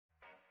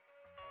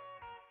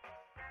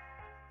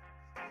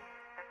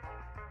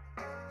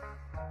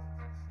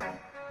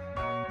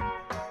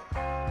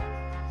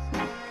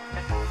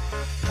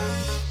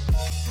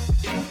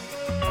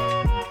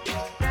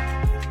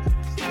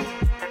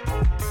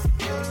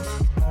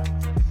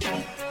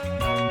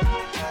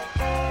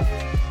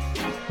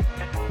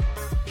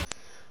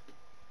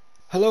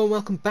Hello and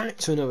welcome back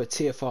to another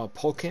TFR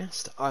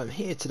podcast. I'm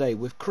here today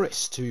with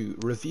Chris to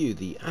review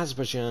the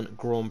Azerbaijan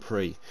Grand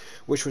Prix,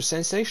 which was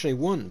sensationally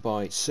won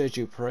by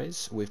Sergio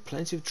Perez with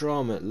plenty of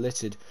drama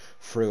littered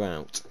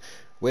throughout.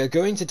 We're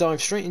going to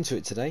dive straight into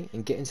it today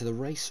and get into the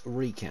race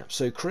recap.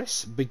 So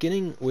Chris,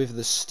 beginning with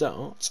the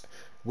start,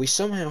 we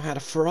somehow had a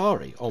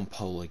Ferrari on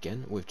pole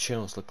again with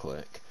Charles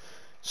Leclerc.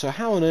 So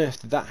how on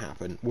earth did that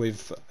happen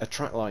with a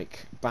track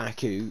like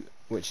Baku,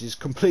 which is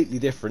completely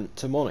different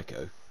to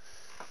Monaco?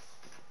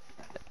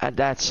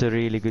 That's a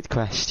really good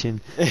question.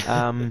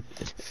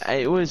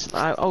 It was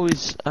I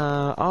was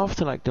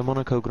after like the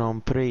Monaco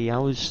Grand Prix, I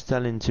was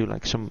telling to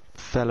like some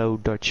fellow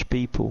Dutch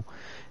people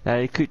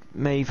that it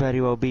may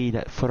very well be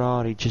that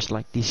Ferrari just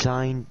like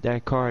designed their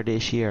car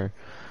this year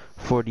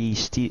for the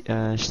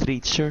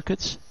street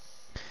circuits,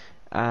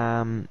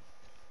 and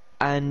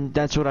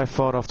that's what I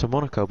thought after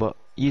Monaco. But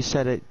you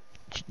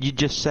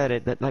just said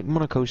it that like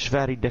Monaco is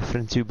very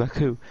different to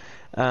Baku.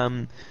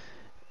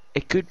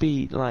 It could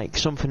be like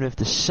something with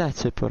the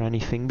setup or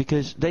anything,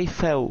 because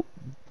Leclerc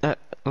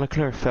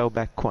fell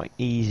back quite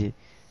easily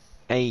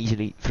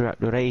throughout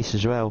the race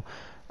as well.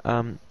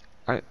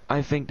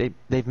 I think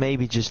they've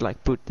maybe just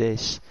like put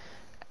this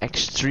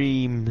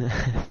extreme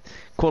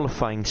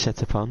qualifying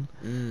setup on,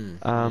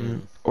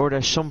 or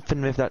there's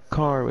something with that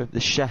car, with the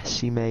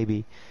chassis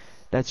maybe,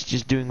 that's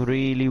just doing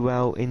really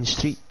well in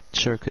street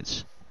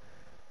circuits.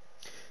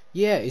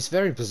 Yeah, it's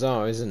very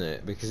bizarre, isn't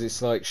it? Because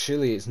it's like,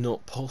 surely it's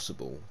not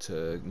possible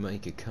to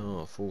make a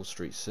car for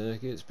street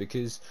circuits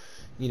because,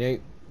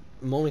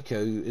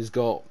 Monaco has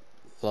got,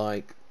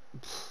 like,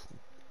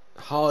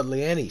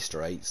 hardly any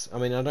straights. I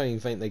mean, I don't even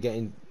think they get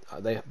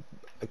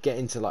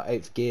into, like,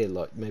 8th gear,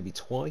 like, maybe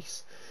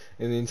twice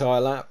in the entire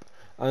lap.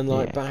 And,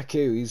 like, Yeah.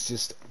 Baku is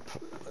just,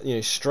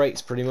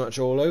 straights pretty much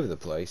all over the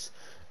place.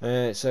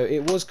 So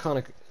it was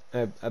kind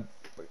of a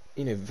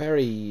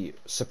very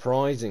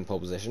surprising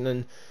proposition,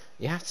 and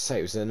you have to say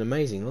it was an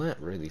amazing lap,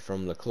 really,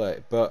 from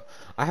Leclerc. But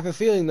I have a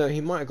feeling, though,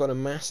 he might have got a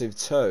massive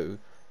toe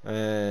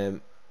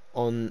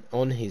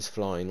on his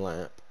flying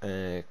lap,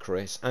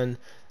 Chris. And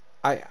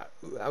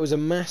that was a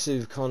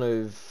massive kind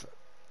of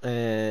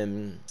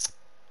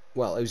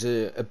well, it was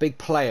a big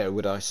player,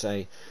 would I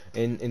say,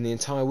 in the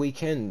entire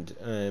weekend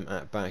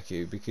at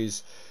Baku,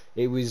 because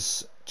it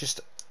was just,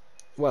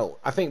 well,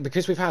 I think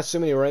because we've had so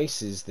many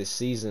races this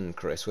season,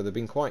 Chris, where they've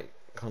been quite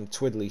kind of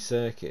twiddly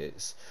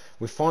circuits,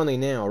 we've finally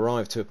now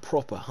arrived to a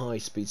proper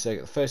high-speed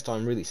circuit, the first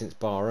time really since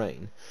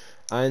Bahrain,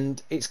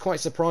 and it's quite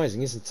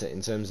surprising, isn't it,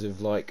 in terms of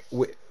like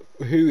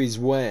who is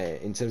where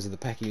in terms of the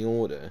pecking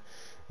order,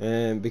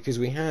 because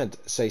we had,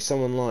 say,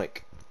 someone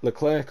like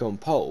Leclerc on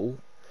pole,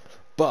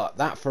 but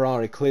that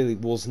Ferrari clearly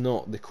was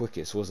not the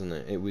quickest, wasn't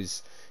it?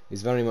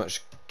 It's very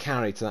much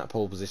carried to that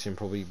pole position,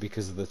 probably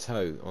because of the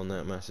toe on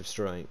that massive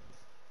straight.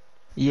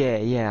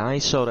 Yeah, I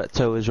saw that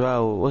toe as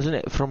well. Wasn't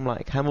it from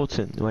like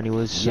Hamilton when he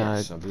was?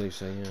 Yes, I believe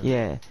so.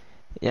 Yeah.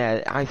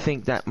 Yeah. I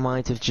think that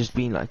might have just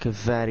been like a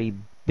very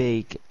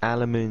big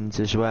element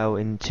as well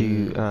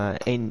into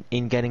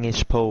in getting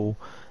his pole.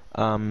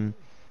 I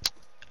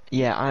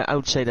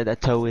would say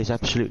that toe is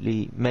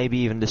absolutely, maybe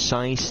even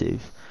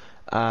decisive,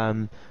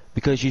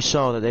 because you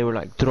saw that they were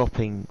like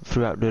dropping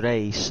throughout the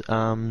race.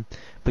 But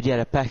yeah,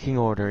 the packing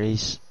order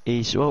is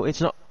well,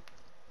 it's not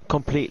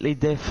completely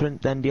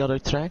different than the other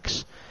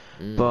tracks.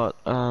 But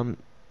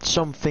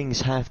some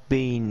things have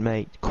been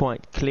made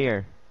quite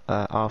clear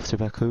after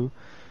Baku.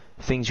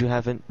 Things you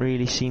haven't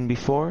really seen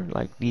before,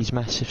 like these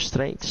massive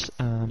straights.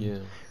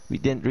 We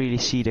didn't really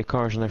see the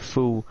cars on their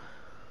full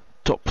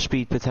top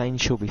speed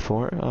potential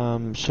before.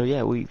 So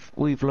yeah,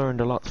 we've learned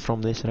a lot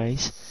from this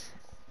race.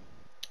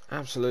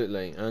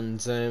 Absolutely,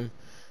 and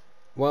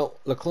well,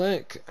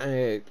 Leclerc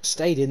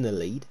stayed in the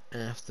lead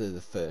after the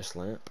first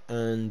lap,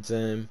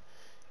 and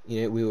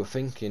we were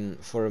thinking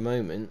for a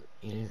moment,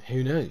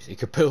 who knows, he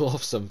could pull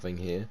off something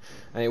here.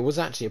 And it was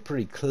actually a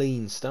pretty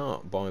clean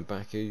start by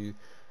Baku's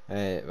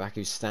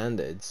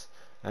standards,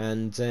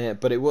 and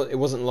but it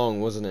wasn't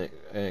long, wasn't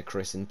it,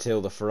 Chris,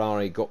 until the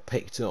Ferrari got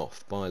picked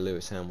off by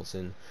Lewis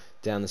Hamilton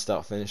down the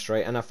start-finish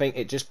straight, and I think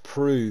it just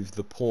proved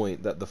the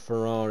point that the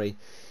Ferrari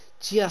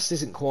just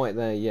isn't quite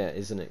there yet,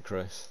 isn't it,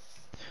 Chris?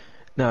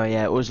 No,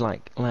 yeah, it was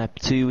like lap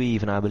 2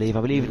 even, I believe.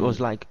 It was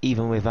like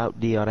even without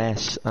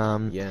DRS.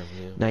 Yeah.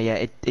 Now, yeah,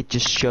 it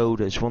just showed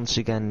us once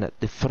again that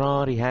the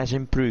Ferrari has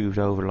improved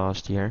over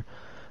last year,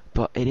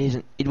 but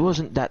it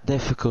wasn't that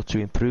difficult to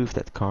improve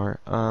that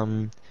car.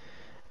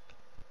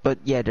 But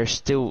yeah, they're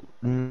still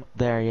not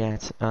there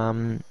yet.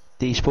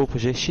 These pole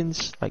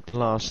positions, like the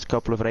last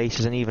couple of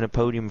races, and even a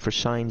podium for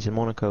Sainz in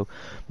Monaco,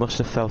 must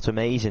have felt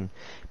amazing.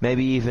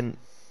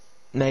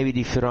 Maybe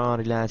the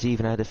Ferrari lads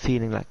even had a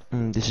feeling like,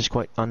 this is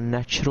quite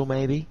unnatural.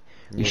 Maybe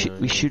we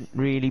shouldn't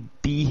really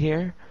be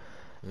here.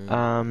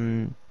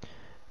 But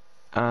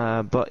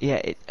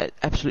yeah,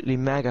 absolutely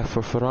mega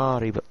for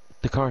Ferrari, but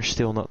the car's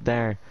still not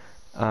there.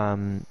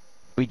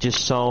 We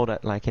just saw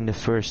that like in the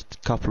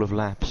first couple of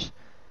laps.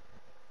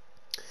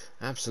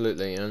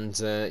 Absolutely, and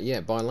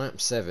by lap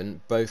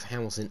 7, both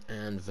Hamilton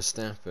and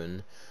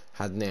Verstappen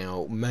had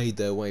now made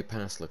their way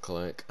past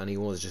Leclerc, and he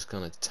was just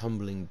kind of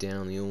tumbling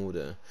down the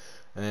order.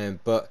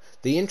 But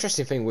the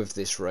interesting thing with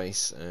this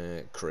race,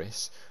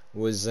 Chris,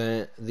 was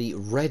the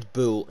Red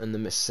Bull and the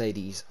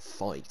Mercedes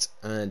fight.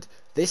 And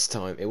this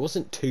time, it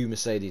wasn't two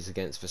Mercedes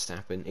against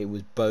Verstappen, it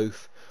was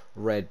both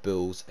Red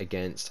Bulls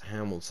against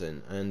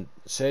Hamilton. And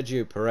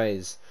Sergio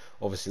Perez,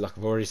 obviously, like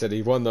I've already said,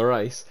 he won the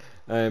race.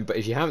 But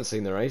if you haven't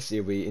seen the race,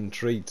 you'll be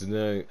intrigued to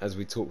know, as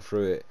we talk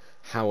through it,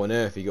 how on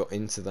earth he got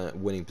into that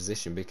winning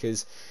position,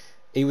 because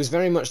he was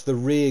very much the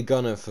rear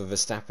gunner for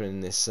Verstappen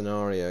in this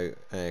scenario,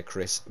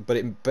 Chris. But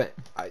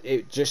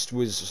it just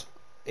was,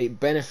 it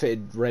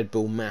benefited Red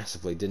Bull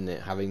massively, didn't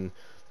it? Having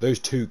those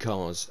two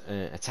cars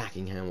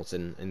attacking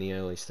Hamilton in the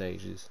early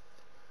stages.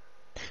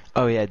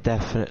 Oh yeah,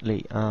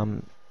 definitely.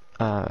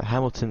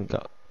 Hamilton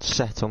got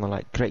set on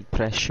like great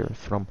pressure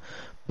from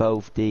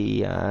both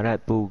the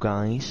Red Bull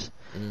guys,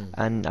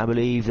 and I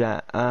believe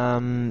that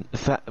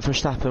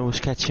Verstappen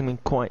was catching him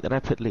quite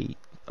rapidly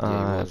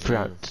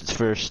throughout its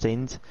first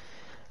stint.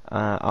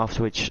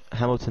 After which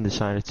Hamilton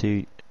decided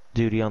to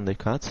do the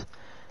undercut.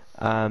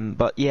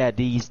 But yeah,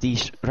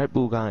 these Red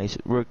Bull guys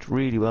worked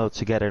really well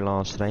together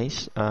last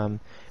race.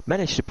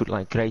 Managed to put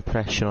like great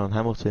pressure on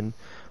Hamilton.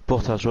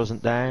 Bottas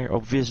wasn't there,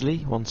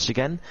 obviously, once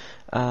again.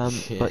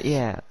 But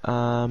yeah,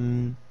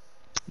 no,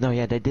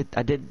 yeah, they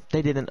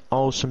did an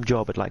awesome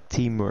job at like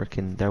teamwork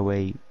in their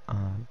way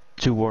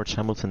towards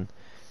Hamilton.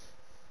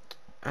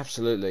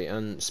 Absolutely.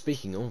 And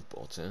speaking of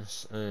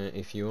Bottas,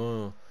 if you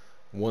are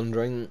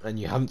wondering and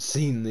you haven't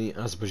seen the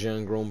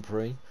Azerbaijan Grand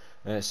Prix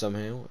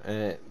somehow,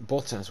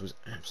 Bottas was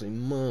absolutely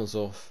miles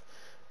off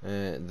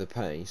the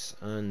pace,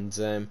 and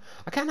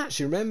I can't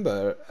actually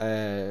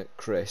remember,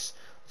 Chris,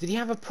 did he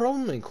have a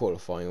problem in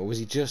qualifying, or was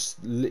he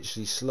just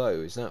literally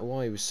slow? Is that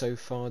why he was so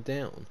far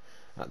down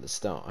at the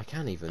start? I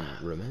can't even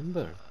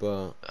remember,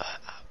 but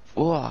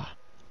Well,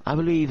 I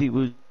believe he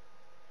was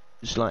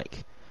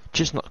like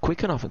just not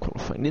quick enough in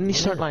qualifying. Didn't he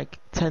start like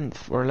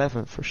 10th or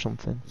 11th or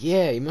something?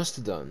 yeah, he must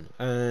have done.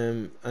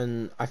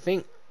 And I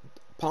think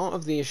part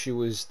of the issue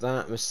was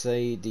that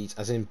Mercedes,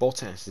 as in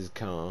Bottas's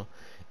car,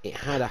 it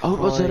had a Oh, it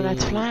was the high.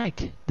 red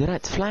flag. The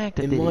red flag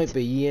that It did might it.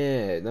 be,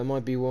 yeah, that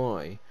might be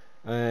why.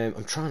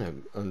 I'm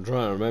trying to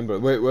remember.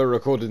 We're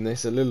recording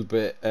this a little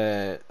bit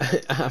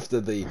after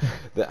the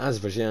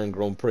Azerbaijan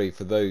Grand Prix,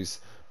 for those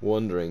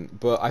wondering.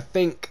 But I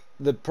think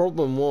the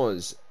problem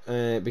was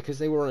because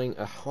they were running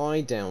a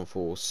high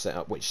downforce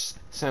setup, which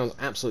sounds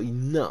absolutely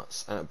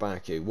nuts at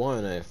Baku. Why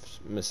on earth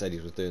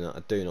Mercedes was doing that,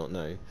 I do not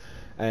know.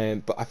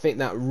 But I think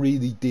that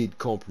really did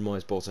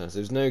compromise Bottas.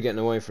 There's no getting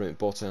away from it.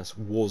 Bottas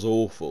was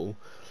awful.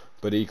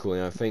 But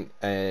equally, I think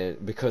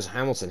because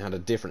Hamilton had a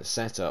different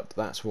setup,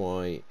 that's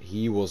why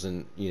he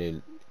wasn't,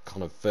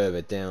 kind of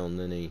further down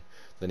than he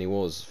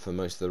was for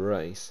most of the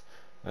race.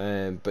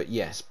 But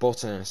yes,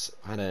 Bottas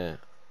had a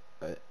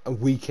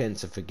weekend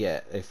to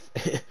forget, if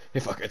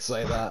if I could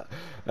say that.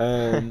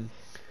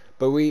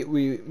 But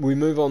we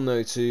move on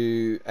though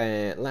to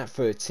lap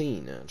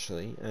 13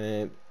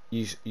 actually.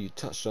 You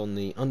touched on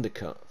the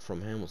undercut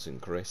from Hamilton,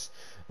 Chris,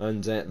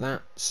 and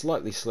that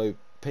slightly slow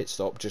pit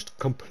stop just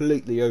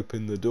completely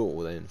opened the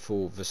door then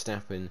for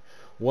Verstappen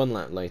one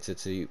lap later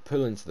to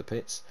pull into the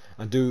pits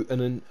and do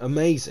an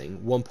amazing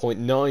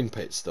 1.9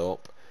 pit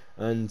stop,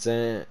 and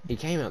he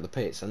came out the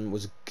pits and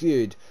was a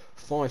good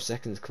 5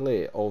 seconds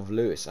clear of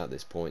Lewis at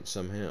this point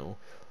somehow.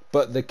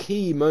 But the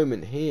key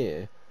moment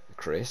here,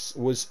 Chris,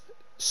 was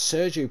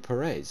Sergio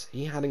Perez.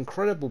 He had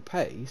incredible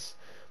pace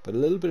but a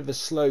little bit of a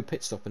slow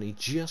pit stop, and he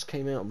just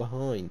came out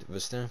behind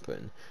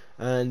Verstappen.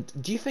 And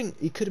do you think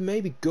he could have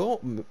maybe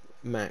got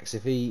Max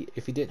if he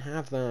didn't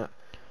have that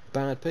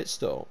bad pit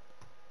stop?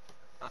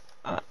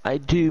 I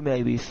do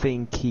maybe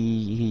think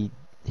he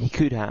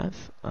could have.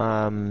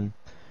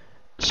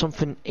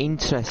 Something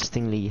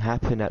interestingly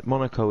happened at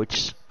Monaco,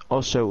 which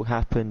also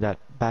happened at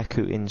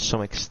Baku in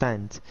some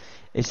extent,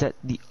 is that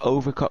the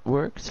overcut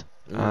worked.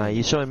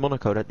 You saw in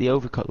Monaco that the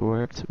overcut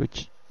worked,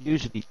 which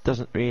usually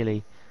doesn't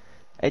really.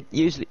 It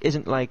usually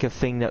isn't like a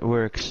thing that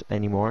works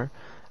anymore.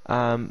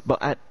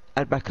 But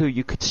at Baku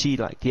you could see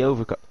like the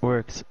overcut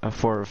worked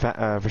for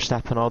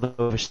Verstappen, although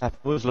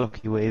Verstappen was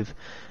lucky with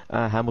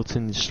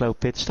Hamilton's slow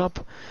pit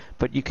stop.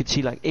 But you could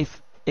see like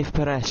if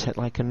Perez had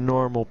like a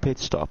normal pit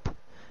stop,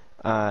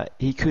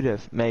 he could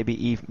have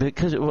maybe even,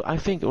 because I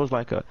think it was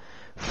like a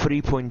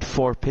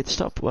 3.4 pit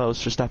stop, well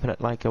Verstappen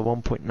at like a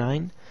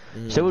 1.9,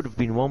 so it would have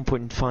been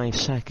 1.5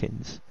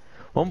 seconds.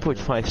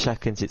 1.5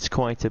 seconds, it's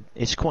quite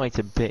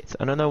a bit.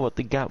 And I don't know what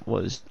the gap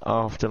was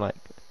after like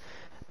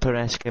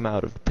Perez came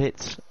out of the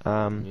pits,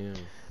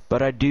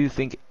 but I do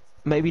think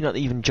maybe not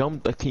even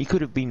jumped, but he could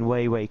have been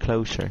way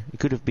closer. He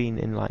could have been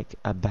in like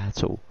a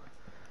battle.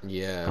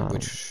 Yeah,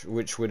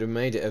 which would have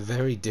made it a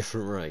very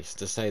different race,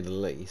 to say the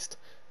least.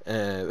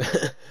 And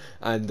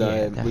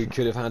we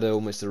could have had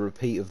almost a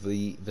repeat of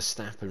the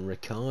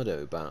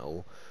Verstappen-Ricciardo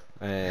battle.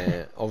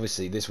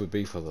 Obviously, this would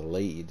be for the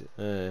lead,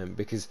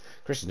 because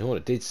Christian Horner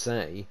did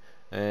say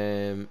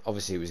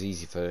Obviously, it was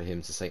easy for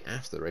him to say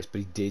after the race, but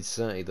he did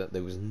say that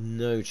there was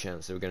no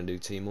chance they were going to do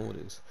team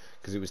orders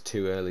because it was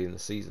too early in the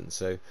season.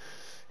 So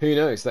who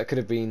knows? That could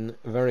have been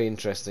very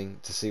interesting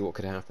to see what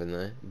could happen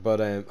there.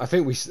 But I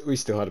think we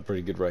still had a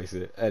pretty good race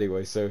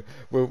anyway, so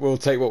we'll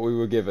take what we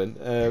were given.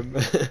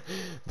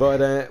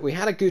 But we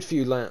had a good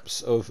few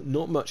laps of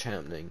not much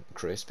happening,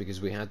 Chris,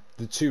 because we had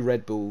the two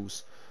Red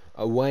Bulls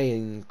away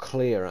and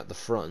clear at the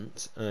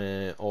front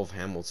of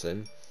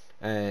Hamilton.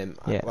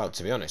 Well,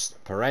 to be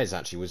honest, Perez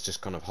actually was just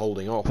kind of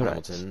holding off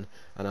Hamilton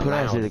and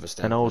allowed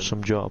Verstappen. An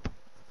awesome job.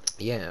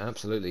 Yeah,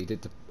 absolutely. He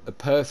did a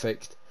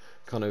perfect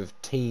kind of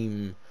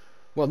team.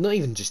 Well, not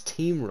even just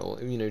team role,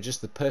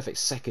 just the perfect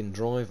second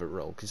driver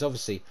role. Because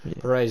obviously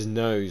Perez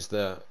knows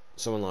that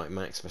someone like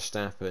Max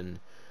Verstappen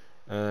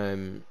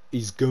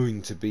is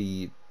going to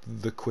be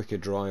the quicker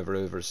driver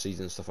over a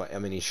season and stuff like that. I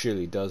mean, he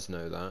surely does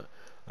know that.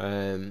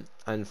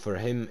 And for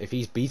him, if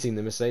he's beating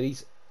the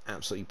Mercedes,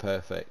 absolutely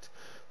perfect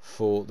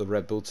for the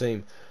Red Bull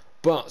team.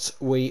 But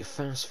we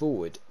fast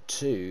forward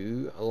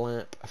to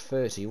lap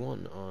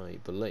 31, I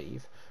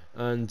believe,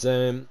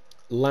 and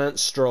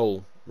Lance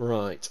Stroll,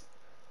 right,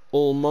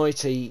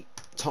 almighty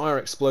tyre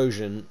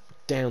explosion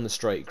down the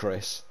straight,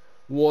 Chris.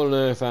 What on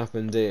earth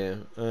happened here?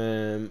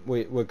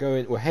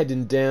 We're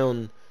heading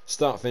down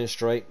start finish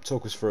straight.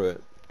 Talk us through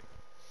it.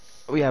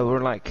 Yeah,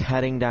 we're like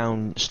heading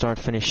down start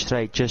finish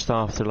straight just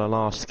after the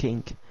last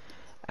kink.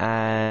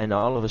 And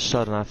all of a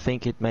sudden, I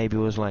think it maybe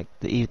was like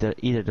either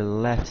the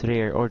left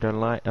rear or the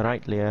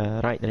right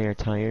rear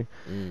tire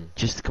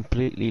just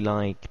completely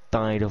like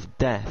died of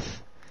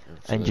death.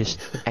 Absolutely. And just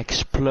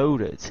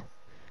exploded.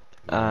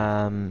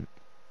 And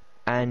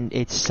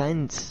it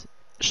sent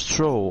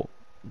Stroll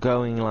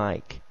going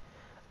like,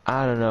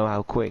 I don't know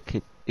how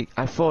quick.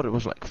 I thought it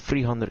was like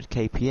 300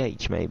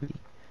 kph maybe.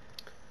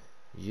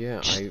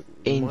 Yeah,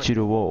 into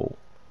the wall.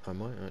 I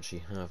might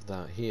actually have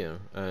that here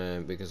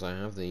because I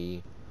have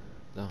the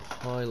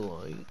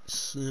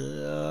highlights.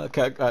 I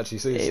can't actually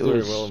see the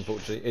steering wheel,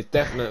 unfortunately.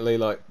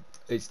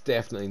 It's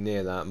definitely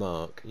near that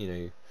mark,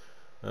 in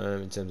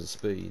terms of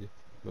speed.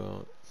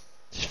 But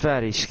it's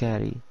very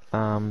scary.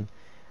 And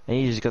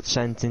he just got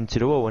sent into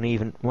the wall and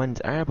even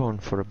went airborne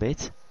for a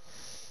bit.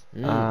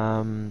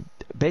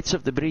 Bits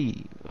of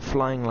debris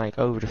flying like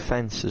over the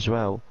fence as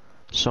well.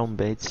 Some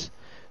bits.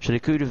 So there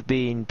could have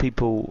been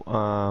people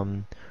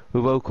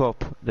who woke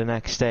up the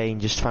next day and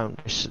just found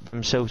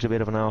themselves a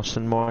bit of an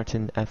Aston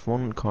Martin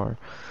F1 car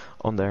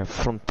on their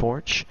front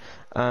porch.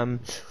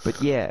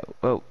 But yeah,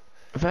 well,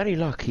 very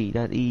lucky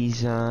that he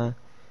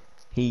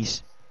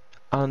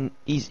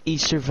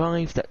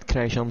survived that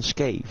crash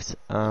unscathed.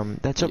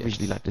 That's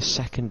obviously like the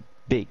second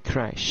big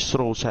crash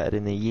Stroll's had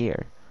in a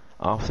year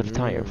after the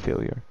tyre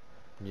failure.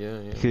 Yeah.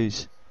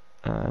 Because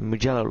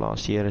Mugello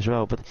last year as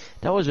well, but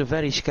that was a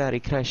very scary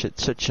crash at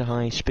such a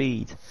high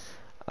speed.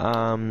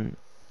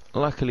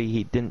 Luckily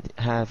he didn't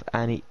have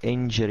any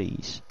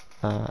injuries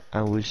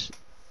and was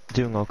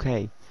doing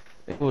okay.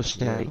 It was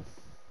scary.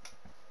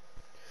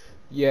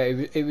 Yeah,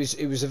 it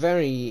was a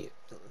very,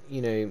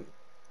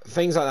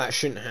 things like that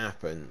shouldn't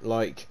happen.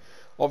 Like,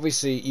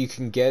 obviously you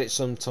can get it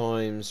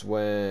sometimes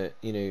where,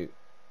 you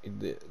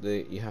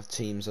have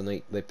teams and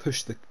they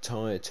push the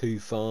tyre too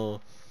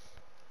far.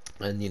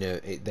 And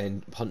it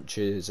then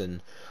punches,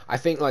 and I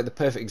think like the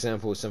perfect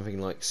example is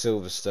something like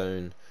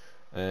Silverstone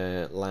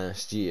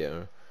last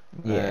year.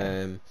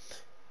 Yeah.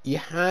 You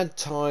had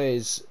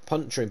tyres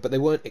puncturing, but they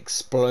weren't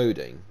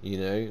exploding.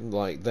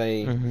 Like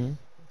they.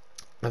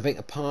 I think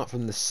apart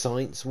from the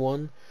Sainz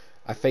one,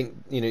 I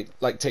think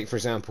like take for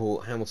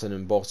example Hamilton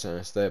and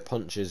Bottas, their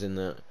punches in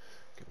that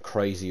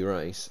crazy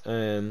race.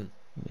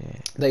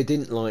 They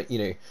didn't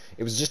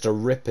it was just a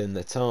rip in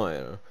the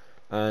tyre.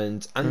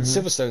 And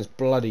Silverstone's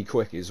bloody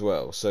quick as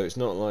well, so it's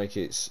not like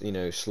it's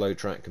slow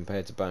track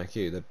compared to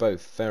Baku. They're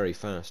both very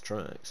fast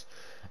tracks,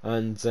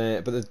 and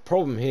but the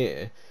problem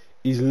here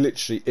is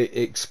literally it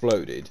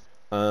exploded,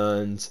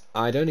 and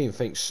I don't even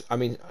think. I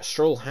mean,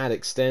 Stroll had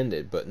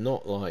extended, but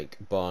not like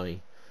by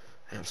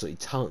absolutely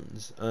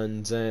tons.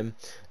 And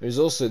there's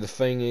also the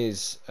thing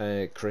is,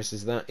 Chris,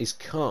 is that his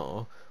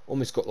car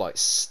almost got like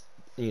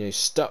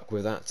stuck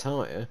with that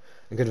tyre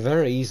and could have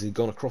very easily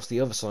gone across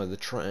the other side of the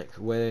track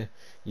where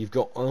you've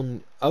got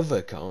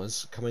other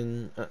cars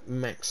coming at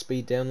max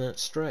speed down that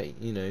straight,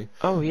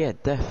 Oh yeah,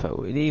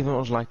 defo. It even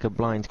was like a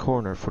blind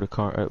corner for the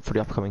car for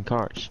the upcoming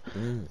cars.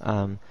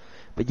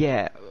 But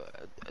yeah,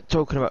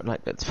 talking about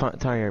like that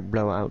tire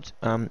blowout,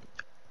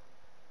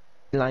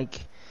 like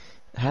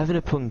having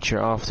a puncture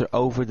after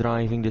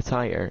overdriving the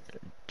tire,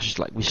 just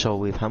like we saw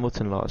with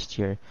Hamilton last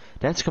year,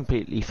 that's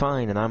completely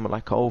fine, and I'm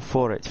like all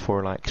for it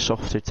for like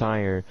softer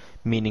tire,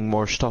 meaning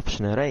more stops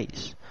in a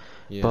race.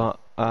 Yeah. But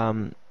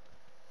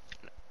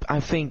I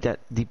think that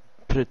the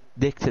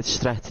predicted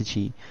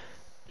strategy,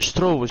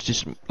 Stroll was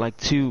just like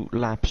 2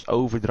 laps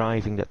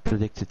overdriving that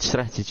predicted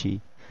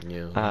strategy.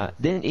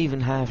 Didn't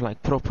even have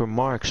like proper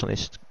marks on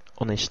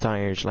his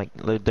tires, like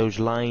those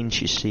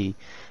lines you see.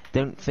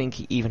 Don't think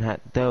he even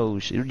had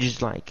those. It was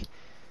just like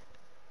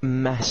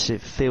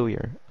massive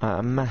failure,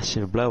 a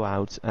massive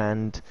blowout,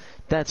 and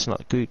that's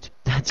not good.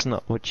 That's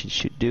not what you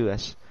should do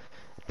as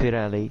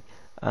Pirelli.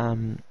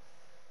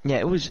 Yeah,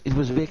 it was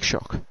a big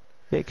shock.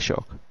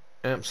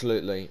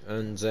 Absolutely,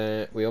 and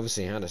we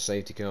obviously had a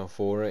safety car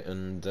for it,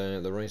 and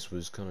the race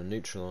was kind of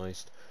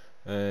neutralised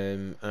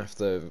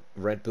after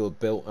Red Bull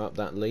built up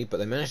that lead, but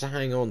they managed to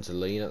hang on to the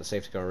lead at the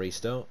safety car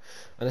restart,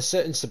 and a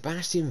certain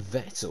Sebastian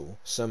Vettel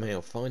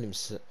somehow found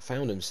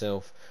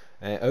himself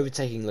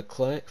overtaking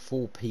Leclerc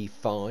for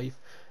P5,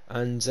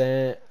 and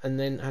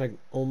then had an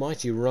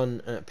almighty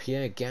run at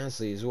Pierre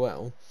Gasly as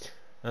well.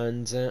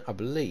 And I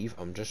believe,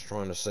 I'm just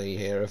trying to see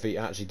here if he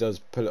actually does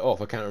pull it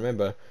off. I can't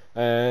remember.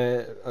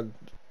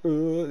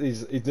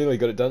 He's nearly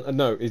got it done.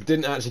 No, he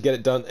didn't actually get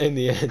it done in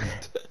the end.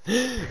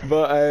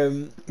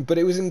 But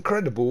it was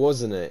incredible,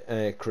 wasn't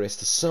it, Chris,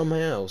 to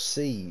somehow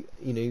see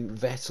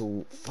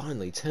Vettel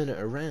finally turn it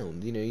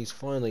around. He's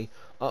finally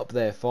up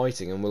there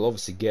fighting, and we'll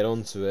obviously get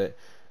onto it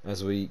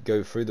as we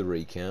go through the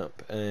recap.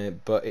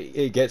 But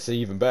it gets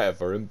even better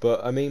for him.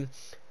 But I mean,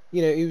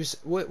 he was.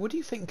 What do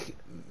you think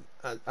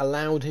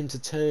allowed him to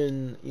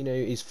turn,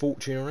 his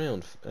fortune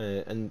around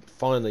and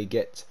finally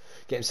get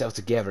himself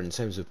together in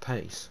terms of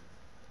pace?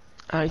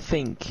 I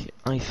think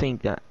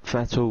that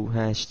Vettel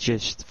has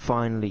just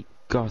finally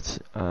got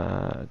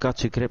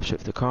to grips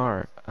with the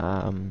car,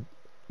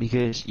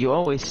 because you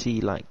always see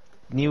like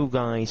new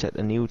guys at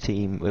the new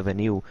team with a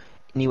new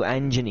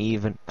engine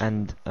even,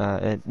 and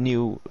a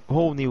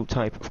whole new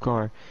type of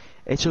car.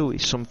 It's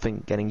always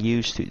something getting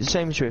used to. The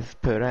same as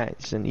with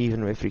Perez and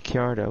even with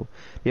Ricciardo.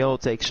 They all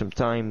take some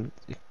time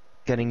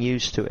getting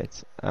used to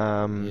it.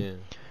 Yeah.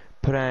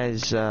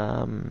 Perez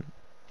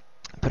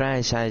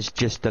has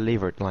just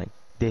delivered like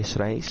this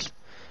race.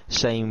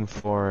 Same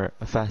for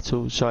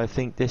Vettel. So I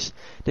think this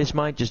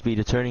might just be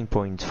the turning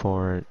point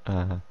for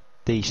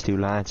these two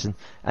lads, and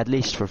at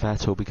least for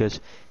Vettel, because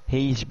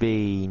he's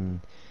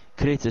been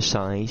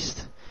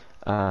criticised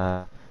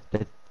that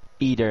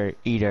either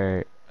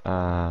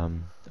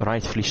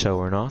rightfully so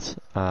or not,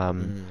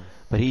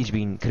 but he's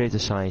been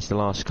criticised the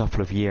last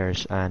couple of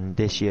years, and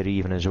this year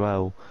even as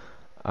well.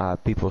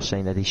 People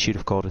saying that he should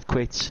have called it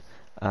quits,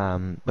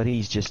 but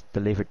he's just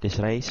delivered this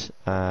race.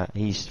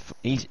 He's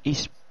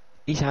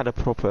had a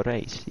proper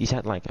race. He's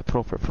had like a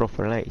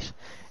proper race.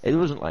 It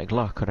wasn't like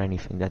luck or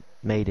anything that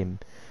made him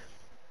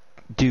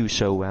do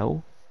so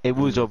well. It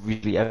was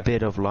obviously a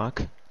bit of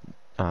luck,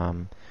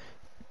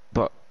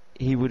 but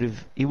he would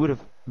have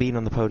been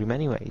on the podium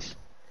anyways.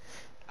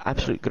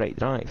 Absolute great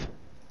drive.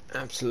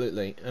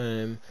 Absolutely.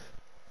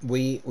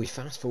 We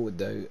fast forward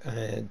though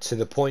to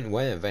the point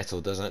where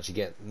Vettel does actually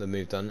get the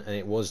move done, and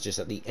it was just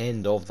at the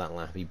end of that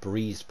lap he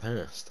breezed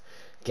past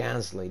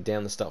Gasly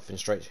down the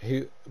start-finish straight.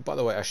 Who, by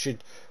the way,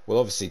 we'll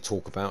obviously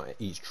talk about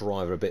each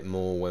driver a bit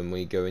more when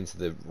we go into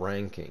the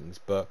rankings,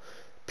 but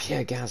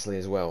Pierre Gasly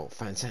as well,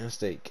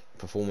 fantastic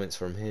performance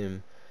from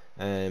him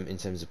in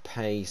terms of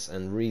pace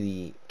and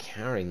really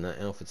carrying that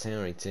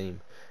AlphaTauri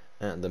team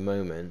at the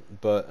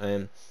moment. But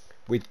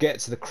we'd get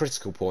to the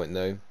critical point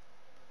though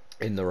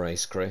in the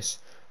race, Chris,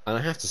 and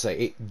I have to say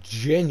it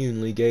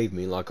genuinely gave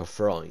me like a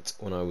fright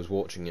when I was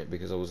watching it,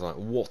 because I was like,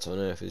 what on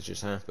earth has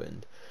just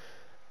happened?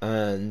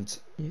 And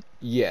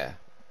yeah,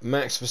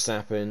 Max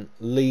Verstappen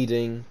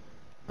leading,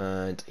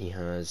 and he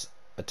has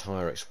a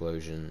tyre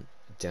explosion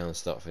down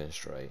start finish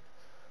straight.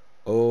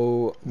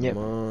 Oh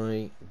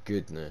my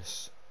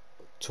goodness.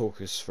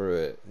 Talk us through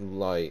it.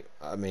 Like,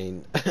 I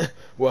mean,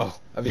 well,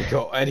 have you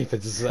got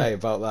anything to say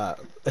about that?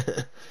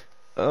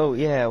 Oh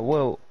yeah,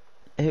 well,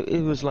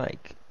 it was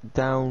like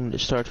down the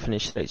start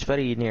finish straight. It's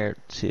very near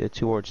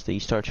towards the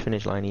start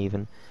finish line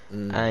even,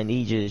 and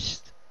he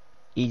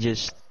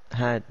just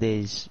had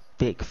this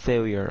big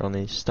failure on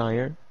his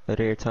tire, the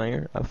rear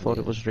tire. I thought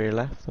it was rear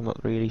left. I'm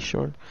not really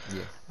sure.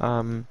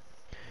 Yeah.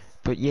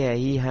 But yeah,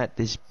 he had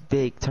this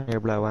big tire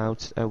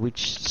blowout,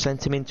 which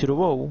sent him into the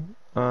wall.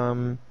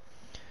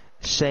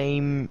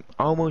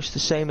 Almost the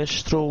same as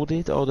Stroll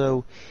did,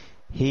 although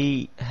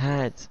he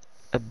had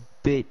a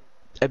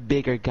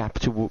bigger gap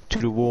to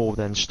the wall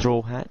than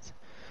Stroll had.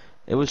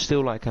 It was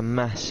still like a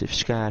massive,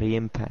 scary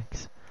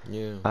impact.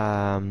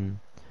 Yeah.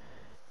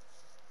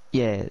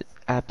 Yeah,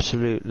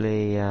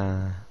 absolutely.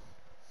 Yeah.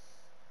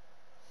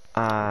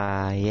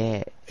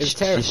 It's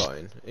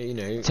terrifying,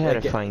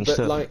 terrifying but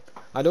stuff. like,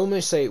 I'd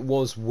almost say it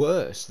was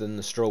worse than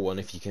the Stroll one,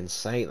 if you can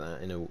say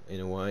that in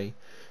a way,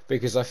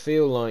 because I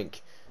feel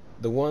like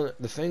the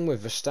thing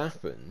with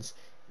Verstappen's,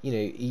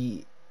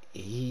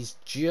 he's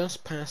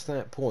just past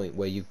that point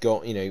where you've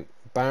got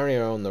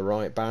barrier on the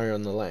right, barrier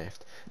on the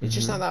left. It's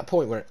just at that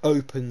point where it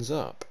opens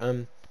up.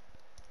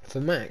 For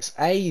Max,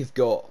 you've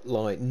got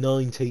like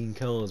 19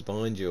 cars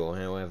behind you, or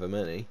however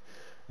many,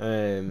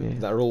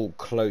 that are all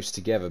close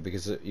together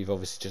because you've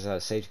obviously just had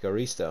a safety car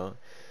restart.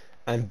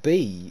 And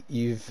B,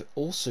 you've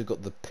also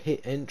got the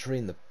pit entry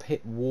and the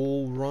pit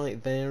wall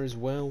right there as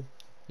well.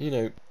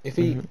 If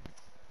he,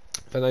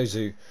 for those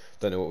who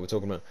don't know what we're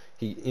talking about,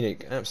 he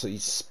absolutely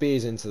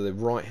spears into the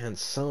right hand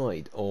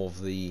side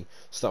of the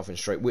start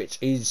finish straight, which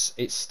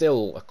it's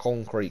still a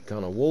concrete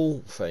kind of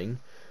wall thing,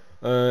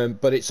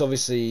 But it's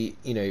obviously,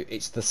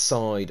 it's the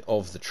side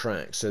of the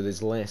track, so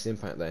there's less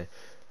impact there.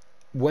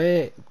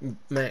 Where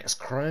Max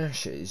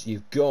crashes,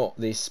 you've got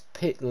this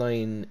pit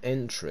lane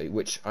entry,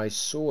 which I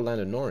saw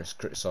Lando Norris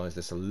criticise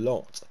this a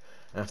lot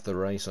after the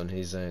race on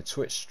his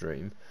Twitch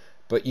stream.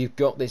 But you've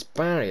got this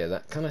barrier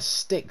that kind of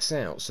sticks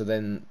out, so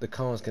then the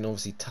cars can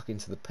obviously tuck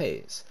into the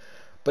pits.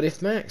 But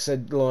if Max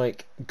had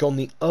gone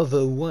the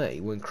other way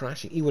when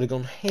crashing, he would have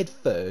gone head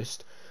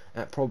first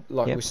at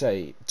Yep. we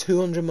say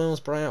 200 miles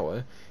per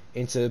hour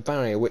into the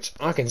barrier, which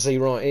I can see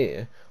right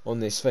here on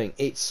this thing.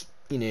 It's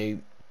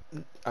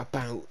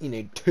about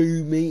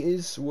 2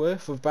 meters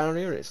worth of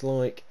barrier. It's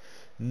like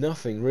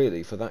nothing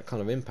really for that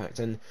kind of impact,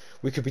 and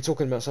we could be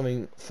talking about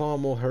something far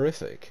more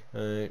horrific,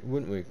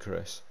 wouldn't we,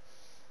 Chris?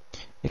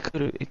 It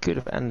could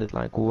have ended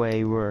like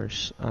way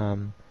worse.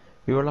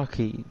 We were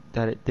lucky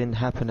that it didn't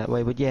happen that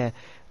way. But yeah,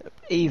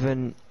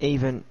 even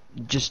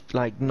just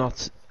like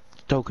not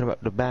talking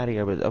about the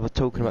barrier, but about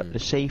talking about the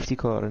safety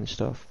car and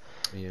stuff.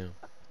 Yeah.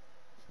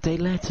 They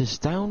let us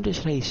down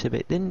this race a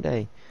bit, didn't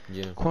they?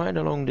 Yeah. Quite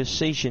a long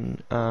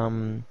decision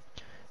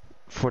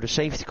for the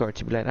safety car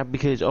to be let out,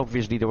 because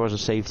obviously there was a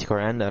safety car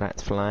and a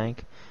red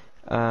flag.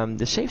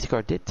 The safety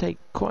car did take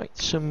quite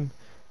some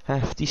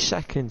hefty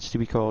seconds to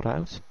be called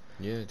out.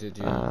 Yeah, it did.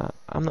 Yeah.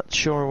 I'm not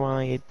sure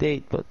why it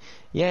did, but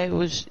yeah, it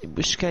was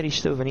scary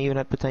stuff, and even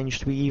had potential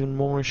to be even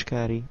more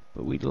scary,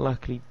 but we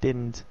luckily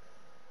didn't.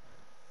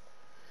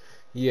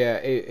 Yeah,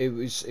 it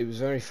was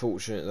very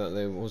fortunate that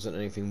there wasn't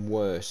anything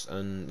worse,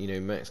 and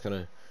Max kind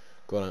of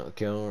got out of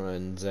the car,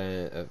 and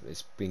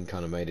it's been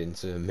kind of made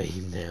into a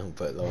meme now,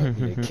 but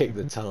kicked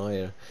the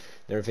tire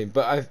and everything.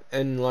 But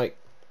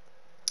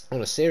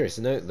on a serious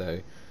note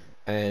though,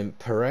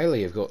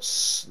 Pirelli have got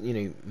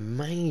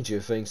major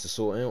things to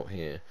sort out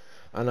here,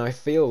 and I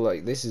feel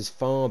like this is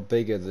far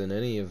bigger than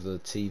any of the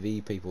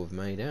TV people have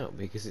made out,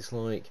 because it's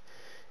like,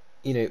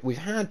 we've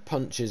had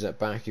punches at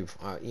Baku.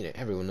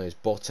 Everyone knows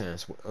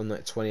Bottas on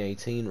that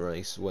 2018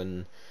 race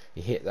when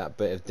he hit that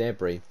bit of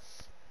debris.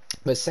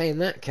 But say in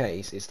that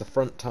case, it's the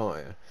front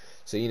tyre.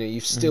 So,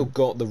 you've still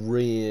got the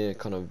rear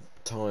kind of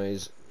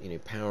tyres,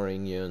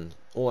 powering you and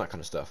all that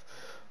kind of stuff.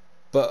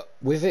 But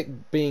with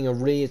it being a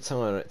rear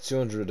tyre at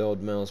 200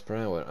 odd miles per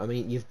hour, I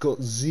mean, you've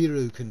got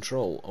zero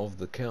control of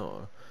the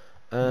car.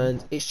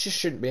 And it just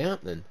shouldn't be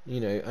happening,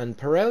 And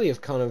Pirelli have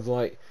kind of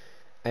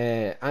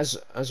as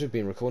we've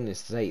been recording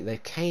this today, they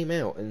came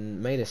out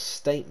and made a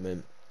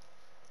statement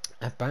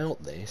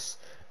about this,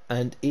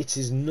 and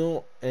it's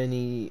not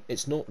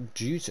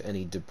due to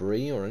any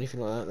debris or anything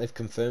like that. They've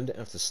confirmed it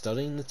after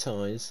studying the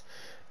tyres,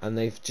 and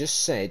they've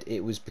just said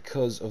it was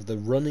because of the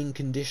running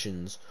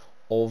conditions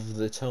of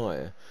the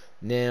tyre.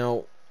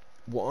 Now,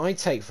 what I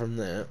take from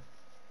that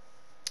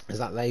is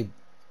that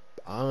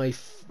I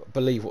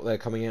believe what they're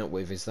coming out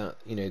with is that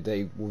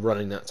they were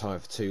running that tyre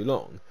for too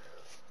long,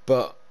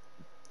 but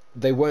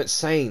they weren't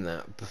saying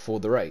that before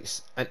the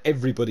race, and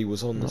everybody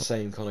was on the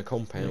same kind of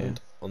compound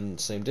on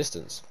the same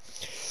distance.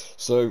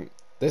 So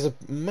there's a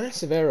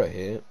massive error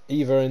here,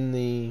 either in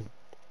the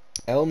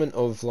element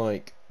of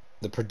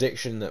the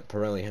prediction that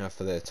Pirelli have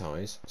for their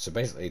tyres. So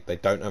basically, they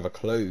don't have a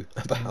clue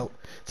about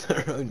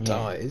their own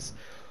tyres,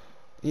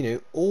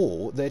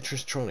 or they're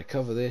just trying to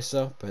cover this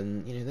up,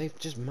 and they've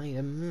just made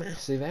a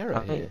massive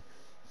error here.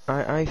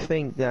 I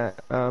think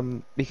that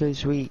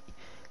because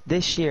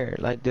this year,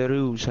 the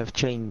rules have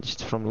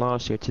changed from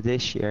last year to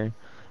this year,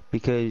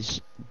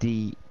 because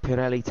the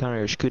Pirelli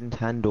tires couldn't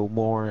handle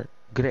more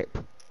grip.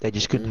 They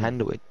just couldn't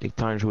handle it. The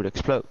tires would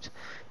explode.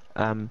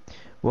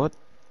 What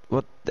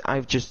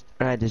I've just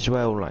read as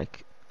well,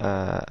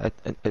 a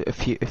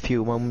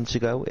few moments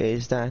ago,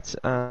 is that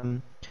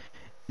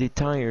the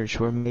tires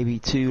were maybe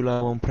too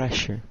low on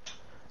pressure,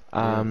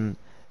 and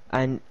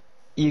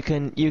you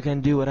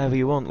can do whatever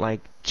you want,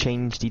 like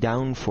change the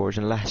downforce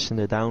and lessen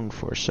the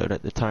downforce so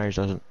that the tires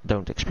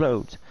don't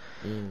explode.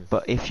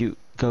 But if you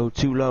go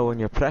too low on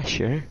your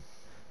pressure,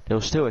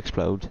 they'll still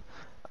explode.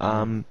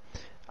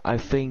 I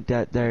think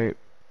that there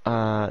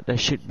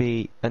should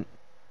be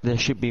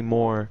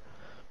more,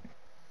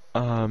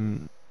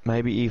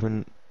 maybe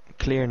even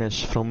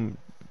clearness from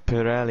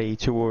Pirelli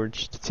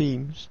towards the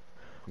teams,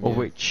 or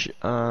which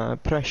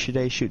pressure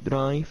they should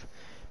drive,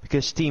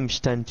 because teams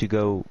tend to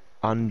go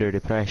under the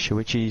pressure,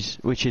 which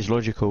is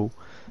logical.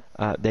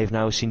 They've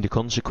now seen the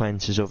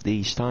consequences of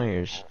these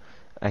tires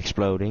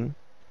exploding.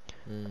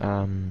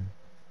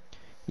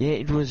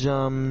 It was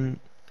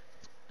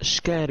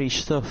scary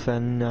stuff,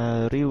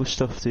 and real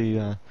stuff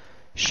to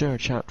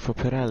search out for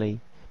Pirelli,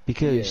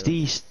 because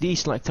these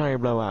tire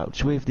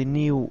blowouts with the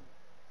new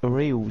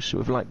wheels,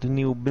 with the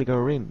new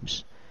bigger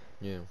rims,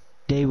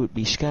 they would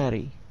be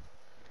scary.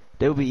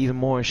 They would be even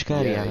more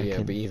scary. I reckon.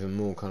 Yeah, but even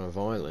more kind of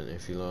violent,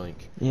 if you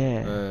like.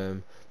 Yeah.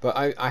 But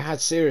I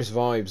had serious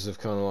vibes of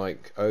kind of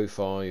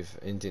 '05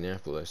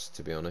 Indianapolis,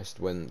 to be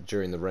honest,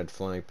 during the red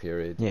flag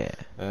period.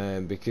 Yeah.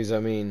 Because I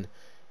mean,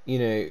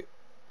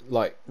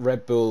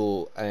 Red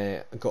Bull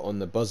got on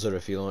the buzzer,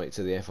 if you like,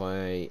 to the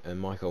FIA and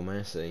Michael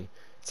Massey,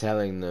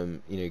 telling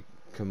them,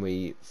 can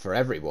we, for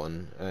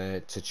everyone,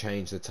 to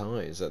change the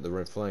tyres at the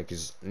red flag?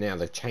 Because now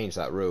they've changed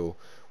that rule,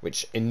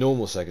 which in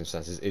normal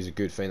circumstances is a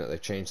good thing that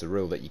they've changed the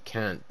rule that you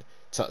can't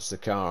touch the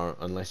car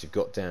unless you've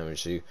got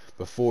damage. So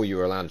before you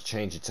were allowed to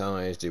change your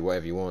tyres, do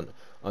whatever you want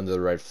under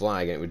the red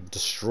flag, and it would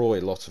destroy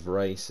lots of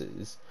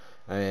races.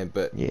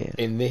 But Yeah.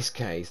 in this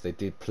case, they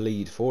did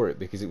plead for it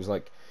because it was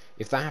like,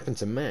 if that happened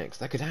to Max,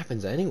 that could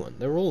happen to anyone.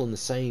 They're all on the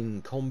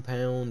same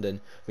compound, and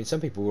I mean, some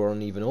people were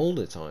on even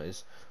older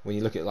tyres. When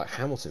you look at like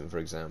Hamilton, for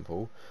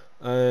example,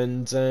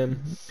 and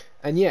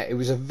yeah, it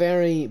was a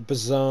very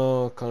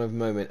bizarre kind of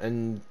moment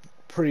and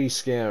pretty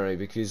scary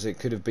because it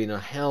could have been a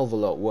hell of a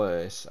lot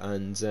worse.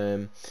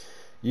 And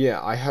yeah,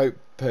 I hope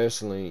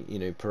personally,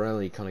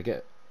 Pirelli kind of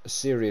get a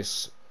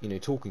serious,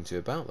 talking to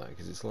about that,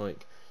 because it's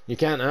like you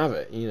can't have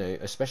it,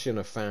 especially on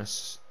a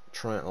fast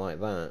track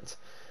like that.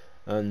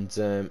 And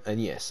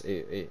yes,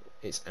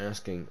 it's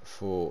asking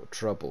for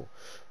trouble.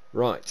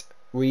 Right,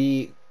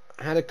 we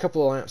had a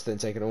couple of laps then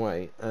taken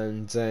away,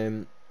 and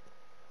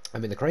I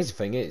mean, the crazy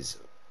thing is,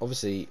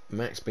 obviously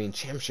Max being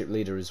championship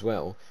leader as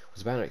well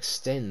was about to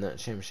extend that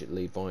championship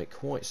lead by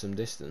quite some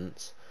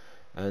distance,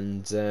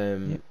 and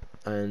Yep.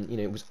 and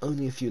it was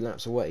only a few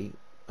laps away,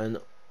 and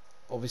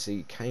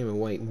obviously came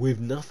away with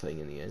nothing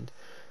in the end.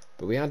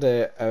 But we had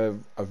a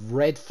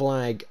red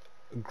flag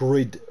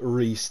grid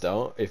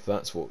restart, if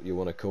that's what you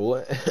want to call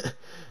it,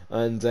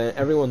 and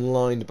everyone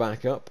lined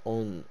back up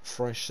on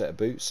fresh set of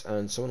boots,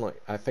 and someone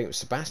like, I think it was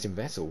Sebastian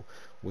Vettel,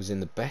 was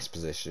in the best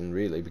position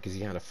really because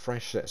he had a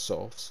fresh set of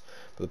softs.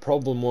 But the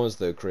problem was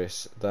though,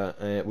 Chris,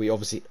 that we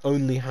obviously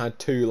only had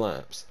 2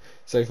 laps.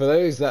 So for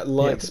those that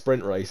like Yep.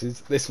 sprint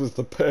races, this was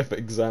the perfect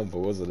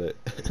example, wasn't it?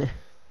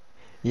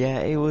 Yeah,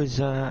 it was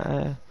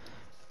a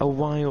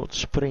wild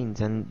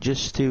sprint and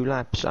just 2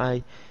 laps.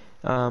 I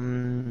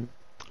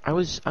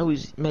was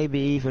maybe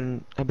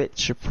even a bit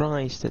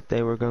surprised that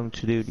they were going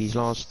to do these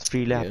last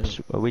 3 Yeah, laps,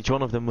 which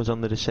one of them was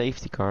under the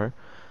safety car.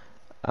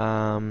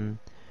 Um,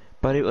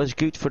 but it was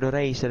good for the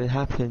race that it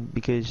happened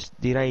because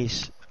the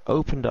race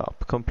opened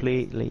up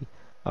completely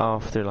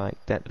after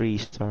like that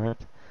restart.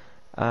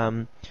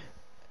 Um,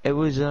 it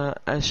was a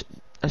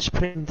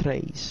sprint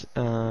race,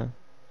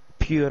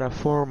 pura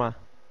forma,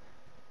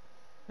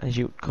 as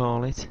you would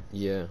call it.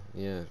 yeah,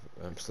 yeah,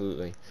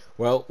 absolutely.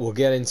 Well, we'll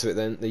get into it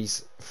then.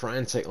 These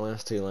frantic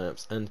last 2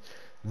 laps, and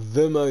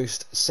the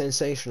most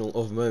sensational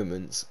of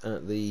moments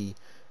at the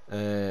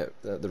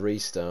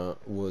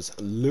restart was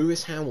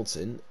Lewis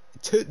Hamilton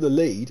took the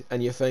lead,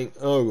 and you think,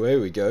 oh, here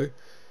we go,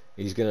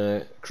 he's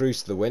gonna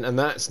cruise to the win, and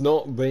that's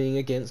not being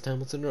against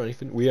Hamilton or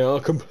anything. We are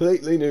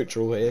completely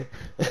neutral here.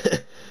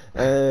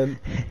 um,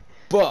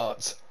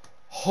 but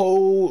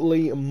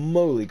holy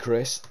moly,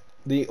 Chris,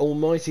 the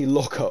almighty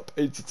lockup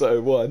into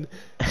turn 1,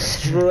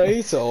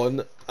 straight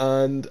on,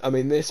 and I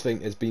mean, this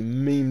thing has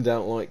been memed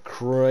out like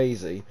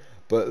crazy,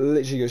 but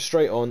literally goes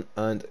straight on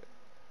and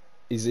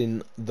is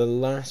in the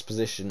last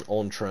position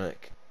on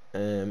track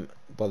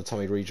by the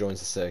time he rejoins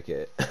the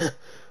circuit.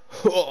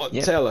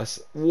 Yep. Tell us,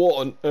 what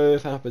on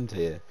earth happened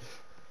here?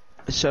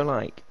 So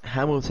like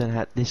Hamilton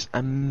had this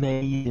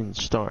amazing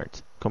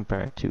start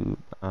compared to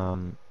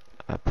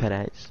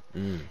Perez.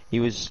 Mm. He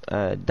was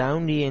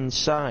down the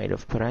inside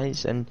of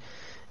Perez, and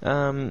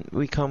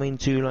we come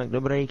into like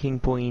the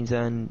braking point,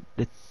 and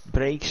the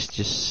brakes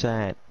just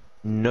said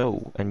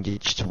no, and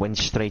it just went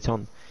straight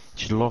on,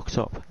 just locked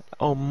up.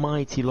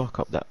 Almighty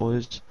lockup that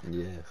was.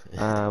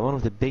 Yeah. One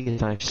of the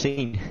biggest I've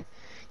seen.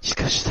 Just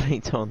go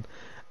straight on,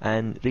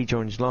 and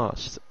rejoins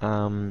last.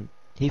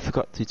 He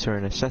forgot to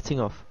turn a setting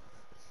off.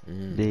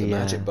 The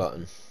magic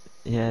button.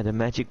 Yeah, the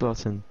magic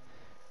button,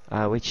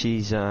 which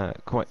is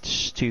quite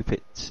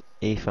stupid,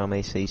 if I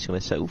may say so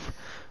myself.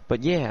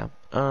 But yeah,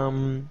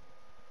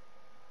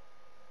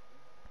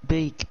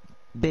 big,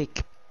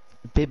 big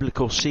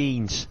biblical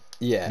scenes.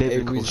 Yeah,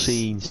 Biblical it was.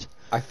 scenes.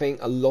 I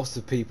think a lot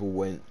of people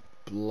went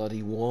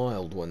bloody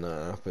wild when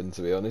that happened.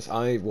 To be honest,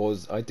 I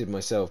did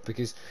myself,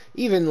 because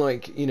even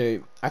like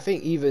I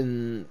think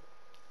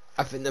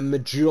the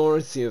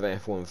majority of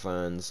F1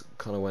 fans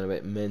kind of went a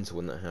bit mental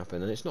when that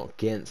happened, and it's not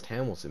against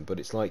Hamilton, but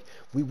it's like,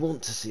 we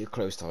want to see a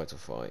close title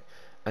fight,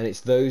 and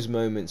it's those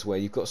moments where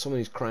you've got someone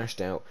who's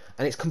crashed out,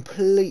 and it's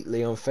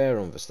completely unfair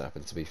on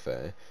Verstappen, to be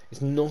fair.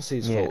 It's not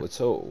his fault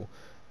at all,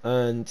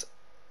 and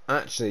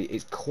actually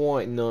it's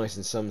quite nice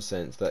in some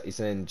sense that it's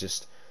then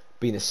just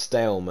been a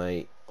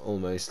stalemate,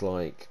 almost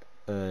like,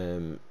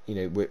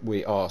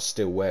 we are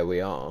still where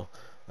we are,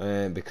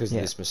 because of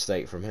Yeah. this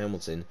mistake from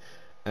Hamilton.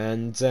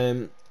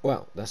 And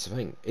well, that's the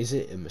thing. Is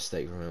it a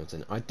mistake from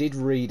Hamilton? I did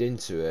read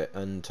into it,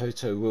 and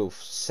Toto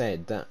Wolff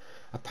said that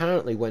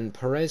apparently when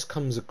Perez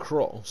comes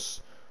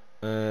across,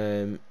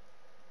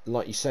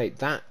 like you say,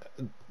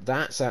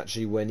 that's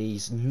actually when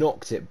he's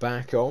knocked it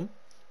back on,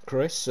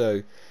 Chris.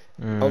 So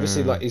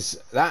obviously, like,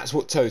 that's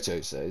what Toto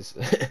says.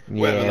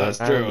 Whether Yeah,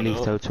 that's I true don't or believe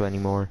not. Toto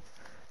anymore.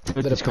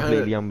 But Toto's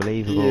completely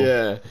unbelievable.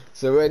 yeah.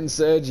 So when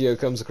Sergio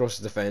comes across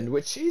to defend,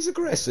 which he's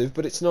aggressive,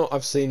 but it's not.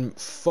 I've seen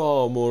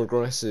far more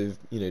aggressive,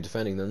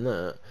 defending than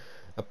that.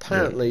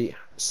 Apparently,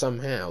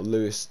 somehow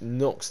Lewis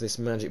knocks this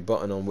magic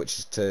button on, which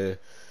is to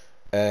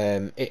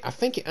I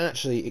think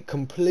it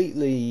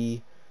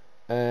completely.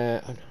 I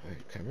don't know,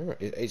 I can't remember.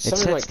 It's It something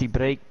sets like, the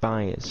brake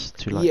bias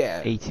to like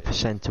yeah,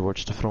 80%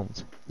 towards the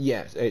front.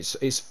 yeah.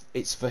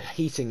 It's for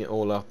heating it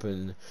all up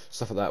and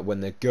stuff like that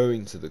when they're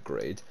going to the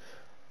grid.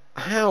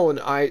 How and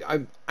I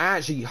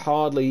actually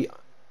hardly.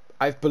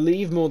 I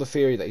believe more the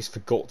theory that he's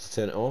forgot to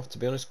turn it off. To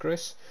be honest,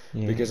 Chris,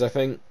 Yeah. because I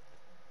think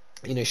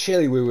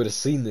surely we would have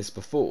seen this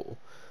before.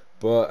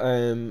 But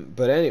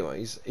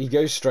anyways, he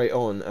goes straight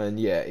on, and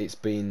yeah, it's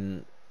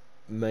been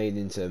made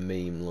into a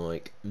meme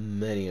like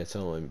many a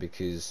time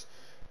because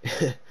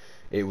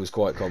it was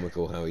quite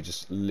comical how he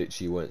just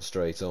literally went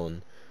straight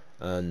on,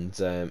 and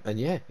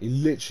yeah, he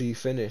literally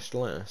finished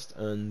last,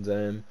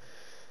 and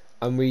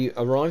we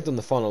arrived on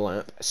the final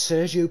lap.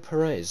 Sergio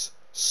Perez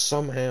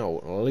somehow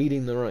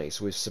leading the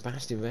race with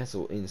Sebastian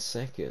Vettel in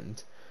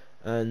second,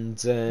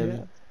 and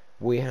Yeah.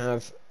 we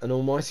have an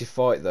almighty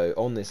fight though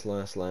on this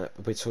last lap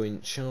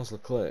between Charles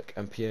Leclerc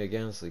and Pierre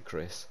Gasly.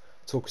 Chris,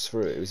 talk us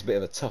through it. It was a bit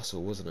of a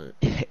tussle, wasn't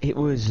it? It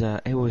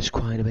was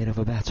quite a bit of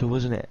a battle,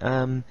 wasn't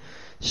it?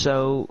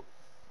 So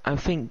I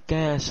think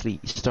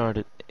Gasly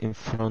started in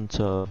front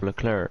of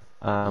Leclerc.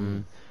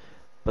 Mm.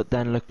 But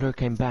then Leclerc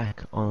came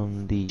back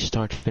on the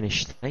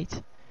start-finish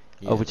straight,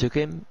 Yeah. overtook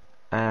him,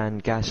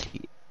 and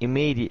Gasly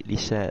immediately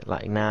said,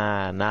 like,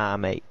 nah,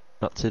 mate,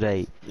 not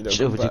today. You know, Just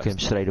come overtook him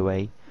fast. straight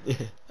away.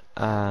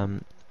 Yeah.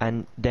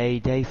 And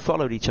they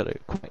followed each other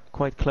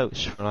quite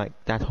close for like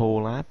that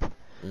whole lap.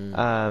 Mm.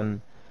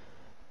 Um,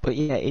 but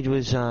yeah, it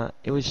was a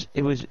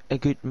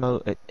good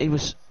it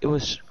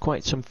was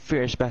quite some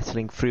fierce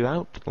battling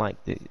throughout, like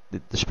the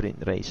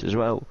sprint race as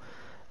well.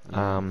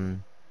 Yeah.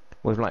 Um,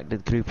 with like the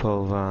group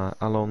of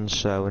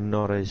Alonso and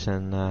Norris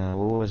and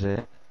what was it?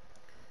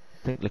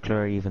 I think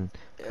Leclerc even.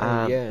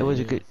 Yeah. Yeah.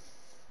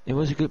 It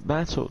was a good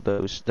battle.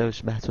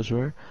 Those battles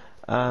were.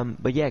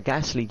 But yeah,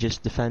 Gasly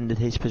just defended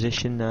his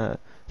position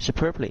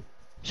superbly,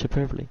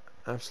 superbly.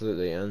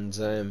 Absolutely.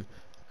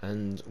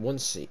 And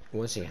once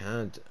he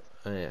had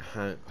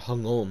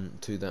hung on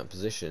to that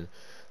position,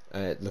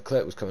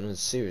 Leclerc was coming under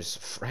serious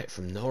threat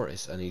from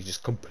Norris, and he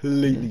just Yeah.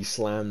 completely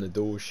slammed the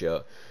door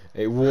shut.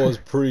 It was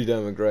pretty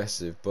damn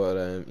aggressive, but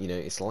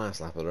it's the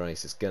last lap of the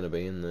race. It's gonna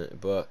be, isn't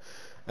it? But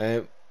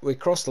we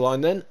crossed the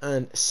line then,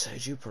 and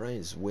Sergio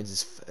Perez wins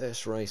his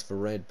first race for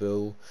Red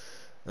Bull,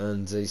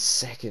 and his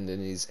second in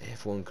his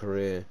F1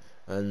 career.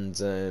 And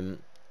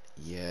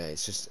yeah,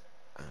 it's just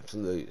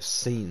absolute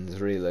scenes,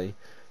 really.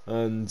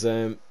 And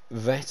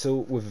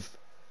Vettel with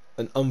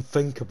an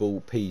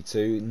unthinkable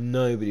P2.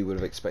 Nobody would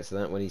have expected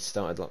that when he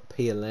started like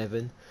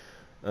P11,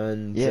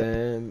 and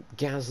Yep.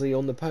 Gasly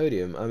on the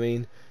podium. I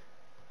mean,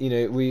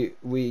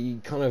 we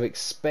kind of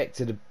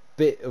expected a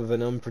bit of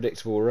an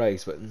unpredictable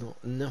race, but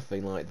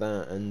nothing like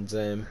that.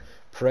 And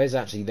Perez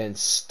actually then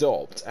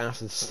stopped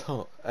after the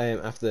start,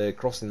 after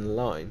crossing the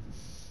line,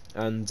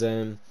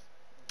 and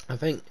I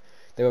think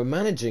they were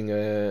managing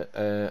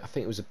I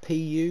think it was a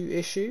PU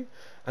issue,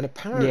 and Yeah.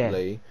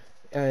 apparently,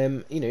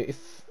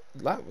 if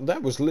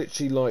that was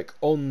literally like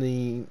on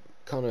the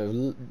kind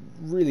of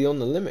really on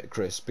the limit,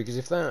 Chris, because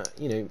if that,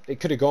 it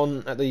could have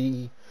gone at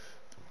the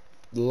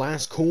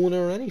last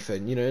corner or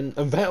anything, and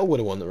Vettel would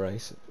have won the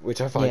race, which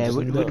I find Yeah, it just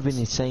would have been nuts.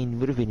 insane.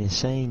 Would have been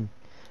insane.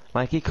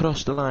 Like he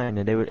crossed the line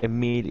and they were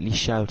immediately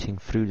shouting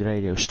through the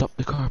radio, "Stop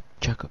the car,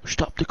 Checo!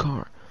 Stop the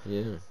car!"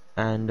 Yeah,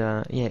 And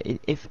yeah,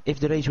 if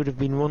the race would have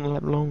been one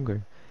lap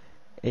longer,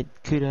 it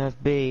could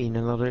have been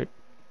another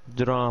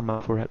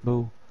drama for Red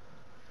Bull.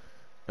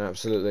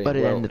 absolutely. But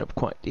it Well, ended up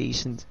quite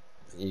decent.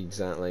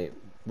 exactly.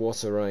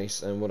 What a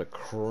race, and what a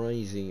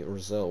crazy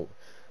result.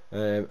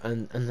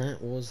 And that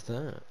was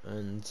that.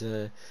 And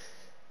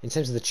in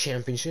terms of the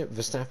championship,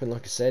 Verstappen,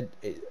 like I said,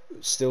 it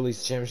still leads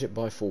the championship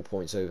by 4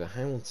 points over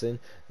Hamilton.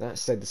 That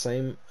stayed the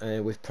same,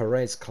 with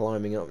Perez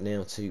climbing up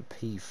now to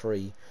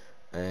P3.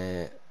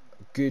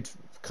 Good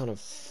kind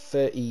of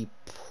 30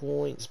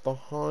 points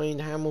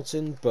behind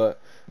Hamilton, but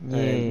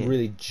Yeah.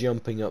 really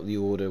jumping up the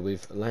order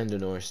with Lando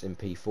Norris in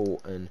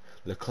P4 and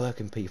Leclerc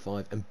in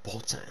P5 and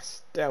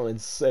Bottas down in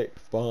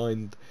 6th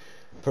behind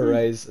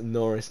Perez,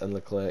 Norris and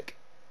Leclerc.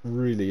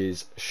 Really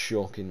is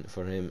shocking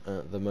for him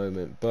at the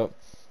moment, but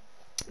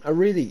a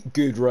really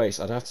good race,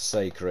 I'd have to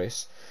say,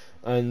 Chris.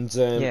 And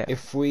Yeah.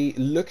 if we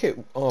look at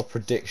our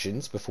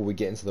predictions before we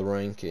get into the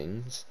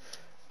rankings,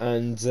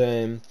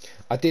 and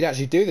I did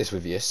actually do this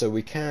with you, so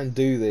we can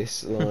do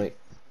this like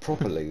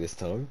properly this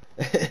time.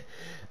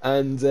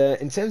 And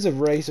in terms of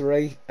race,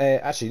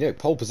 actually no,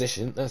 pole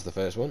position. That's the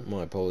first one.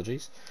 My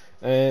apologies.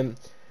 Um,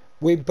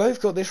 we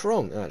both got this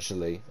wrong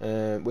actually,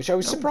 which I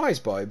was No.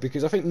 surprised by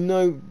because I think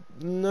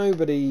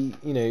nobody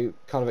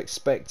kind of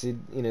expected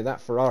that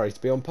Ferrari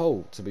to be on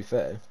pole. To be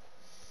fair,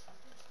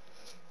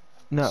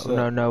 No,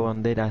 so no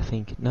one did. I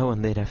think no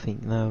one did. I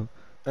think no.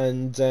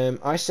 and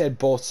I said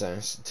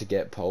Bottas to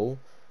get pole,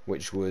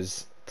 which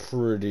was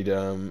pretty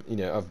dumb.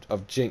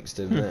 I've jinxed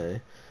him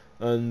there.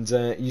 And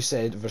you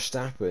said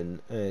Verstappen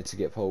to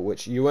get pole,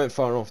 which you weren't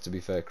far off to be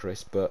fair,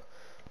 Chris. But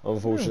No, it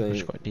was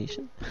unfortunately, quite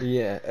decent.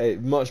 yeah,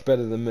 much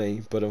better than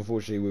me. But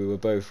unfortunately, we were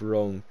both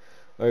wrong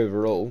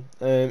overall.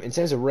 In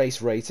terms of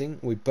race rating,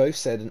 we both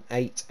said an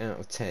 8 out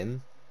of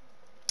 10,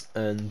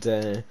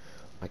 and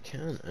I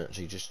can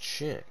actually just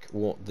check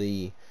what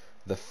the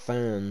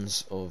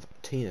fans of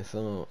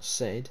TFR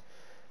said,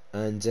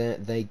 and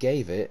they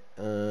gave it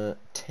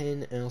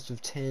 10 out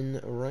of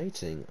 10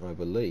 rating, I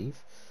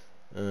believe.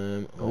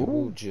 I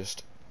will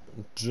just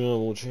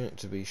double check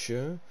to be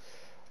sure.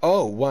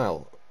 Oh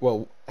wow!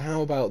 Well,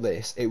 how about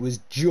this? It was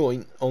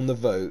joint on the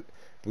vote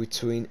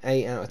between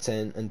 8 out of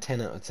 10 and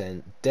 10 out of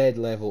 10, dead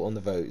level on the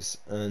votes,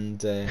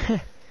 and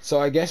so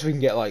I guess we can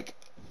get like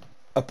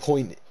a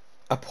point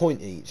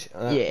each.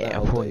 Yeah,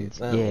 a point.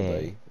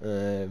 That'll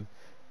do.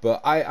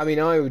 But I mean,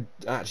 I would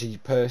actually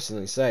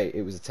personally say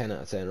it was a 10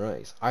 out of 10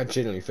 race. I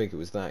genuinely think it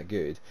was that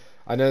good.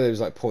 I know there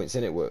was like points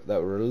in it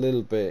that were a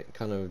little bit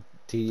kind of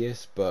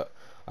tedious, but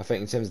I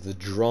think in terms of the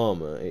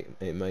drama,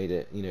 it made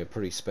it,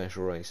 pretty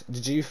special race.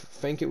 Did you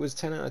think it was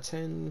 10 out of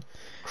 10,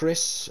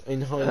 Chris,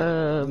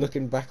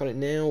 looking back on it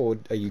now, or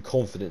are you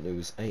confident it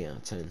was 8 out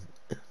of 10?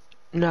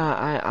 No,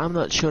 I'm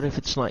not sure if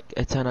it's like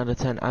a 10 out of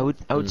 10. I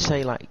would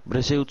say like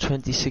Brazil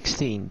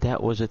 2016.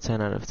 That was a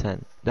 10 out of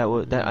 10. That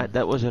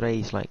was a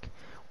race like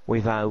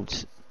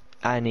without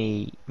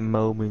any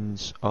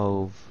moments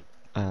of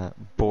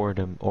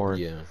boredom or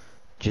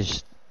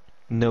just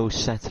no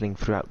settling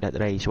throughout that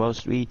race.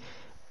 Whilst we,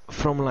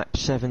 from lap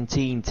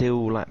 17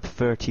 till lap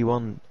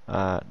 31,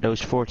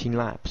 those 14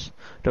 laps,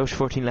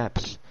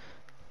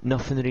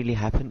 nothing really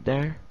happened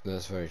there.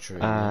 That's very true.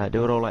 They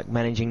were all like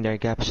managing their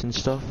gaps and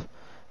stuff.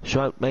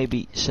 So I'd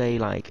maybe say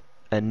like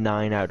a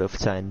 9 out of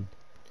 10,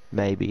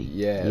 maybe.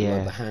 Yeah,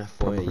 like the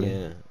halfway.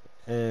 Probably.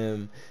 Yeah.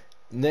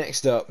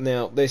 Next up,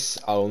 now this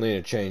I'll need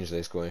to change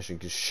this question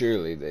because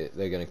surely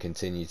they're going to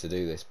continue to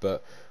do this.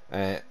 But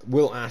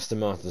will Aston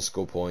Martin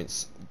score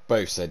points?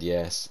 Both said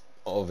yes.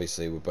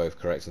 Obviously, we're both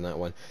correct on that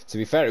one. To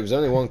be fair, it was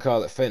only one car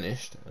that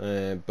finished,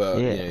 but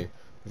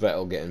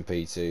Vettel getting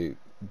P2.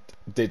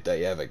 Did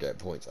they ever get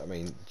points? I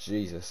mean,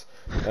 Jesus.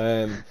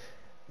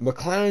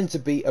 McLaren to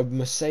beat a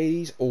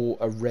Mercedes or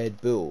a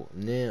Red Bull?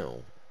 Now,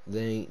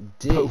 they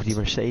did. Both the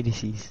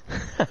Mercedes.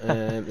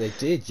 They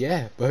did,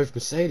 yeah, both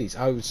Mercedes.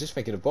 I was just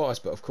thinking of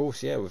Bottas, but of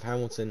course, yeah, with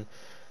Hamilton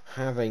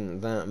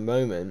having that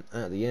moment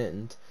at the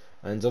end,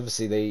 and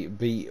obviously they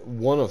beat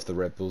one of the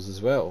Red Bulls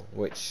as well,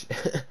 which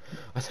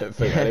I don't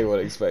think anyone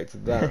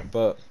expected that,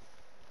 but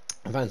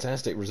a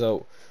fantastic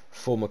result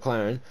for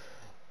McLaren.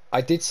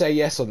 I did say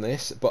yes on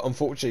this, but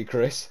unfortunately,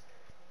 Chris,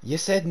 you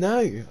said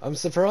no. I'm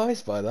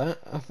surprised by that.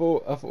 I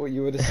thought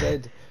you would have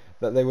said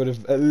that they would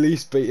have at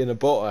least beaten a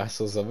Bottas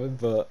or something,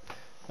 but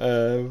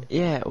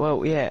yeah,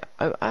 well, yeah.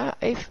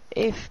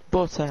 If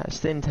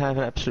Bottas didn't have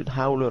an absolute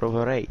howler of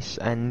a race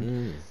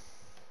and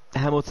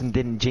Hamilton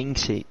didn't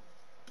jinx it,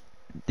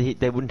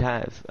 they wouldn't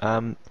have.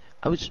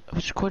 I was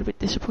quite a bit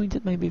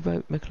disappointed maybe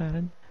about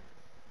McLaren.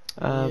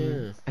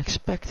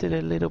 Expected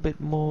a little bit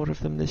more of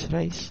them this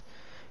race.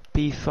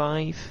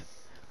 P5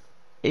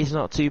 is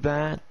not too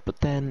bad,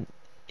 but then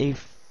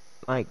if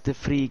like the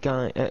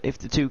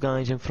two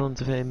guys in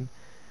front of him,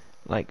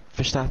 like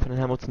Verstappen and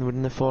Hamilton,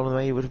 wouldn't have fallen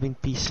away, it would have been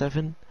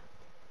P7.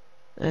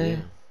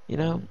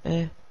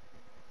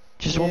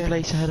 Just one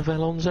place ahead of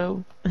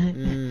Alonso.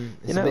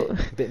 It's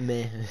a bit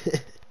meh.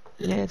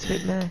 Yeah, it's a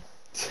bit meh.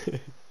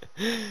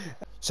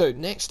 So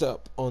next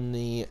up on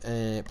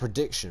the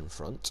prediction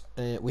front,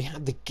 we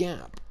had the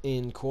gap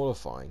in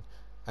qualifying.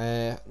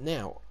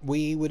 Now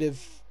we would have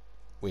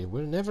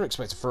never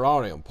expected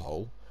Ferrari on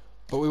pole,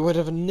 but we would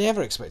have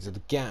never expected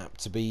the gap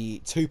to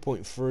be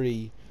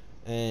 2.3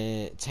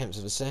 tenths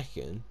of a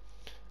second.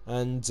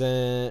 And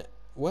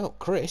well,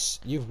 Chris,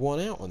 you've won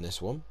out on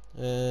this one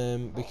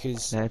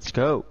because let's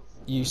go.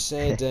 You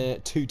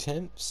said 2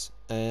 tenths,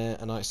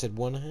 and I said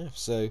 1.5.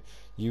 So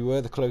you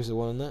were the closer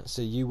one on that.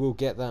 So you will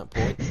get that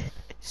point.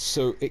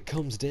 So it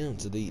comes down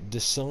to the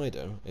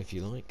decider, if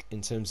you like,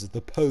 in terms of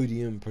the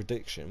podium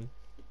prediction.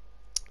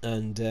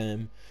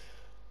 And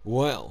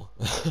well,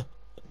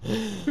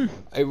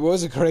 it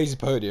was a crazy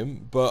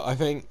podium, but I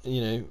think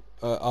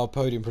our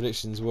podium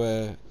predictions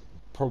were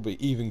probably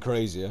even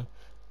crazier.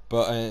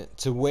 But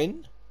to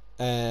win,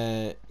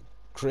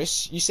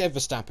 Chris, you said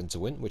Verstappen to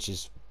win, which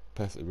is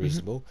perfectly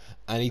reasonable,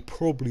 and he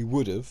probably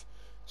would have.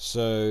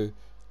 So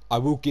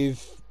I'll give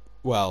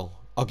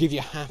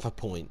you half a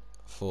point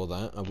for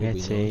that. I will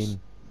be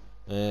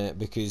nice,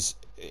 because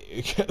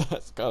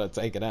that's kind of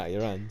taken out of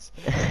your hands.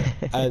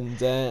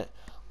 And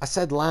I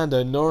said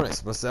Lando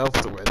Norris myself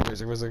to win,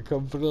 which was a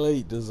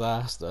complete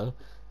disaster.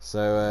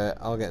 So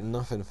I'll get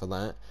nothing for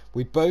that.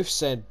 We both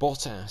said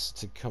Bottas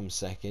to come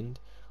second,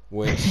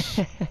 which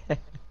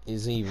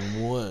is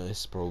even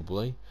worse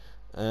probably.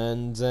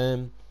 And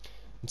in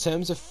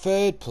terms of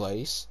third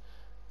place,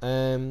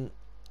 you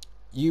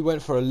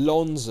went for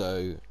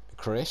Alonso,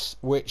 Chris,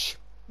 which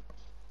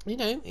he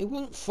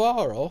wasn't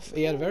far off.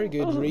 He had a very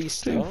good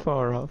restart. Too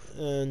far off.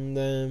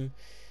 And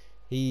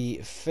he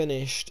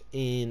finished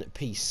in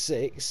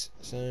P6,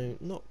 so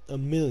not a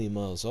million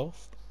miles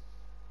off.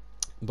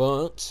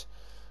 But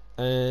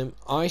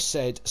I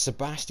said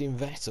Sebastian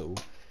Vettel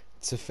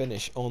to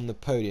finish on the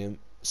podium,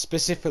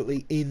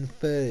 specifically in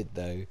third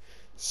though.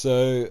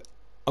 So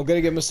I'm going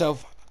to give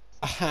myself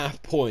a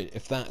half point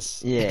if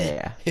that's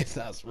Yeah, if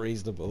that's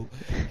reasonable,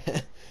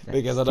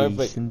 because that's I don't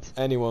think decent.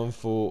 anyone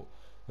thought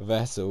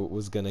Vettel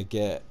was going to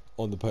get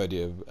on the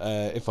podium,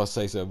 if I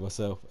say so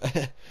myself.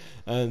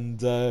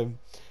 and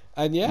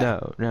and yeah,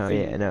 No, no, yeah,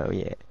 it, no,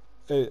 yeah.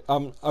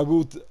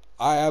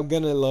 I am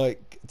gonna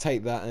like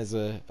take that as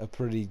a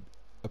pretty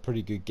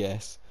good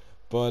guess,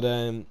 but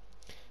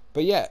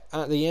yeah,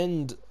 at the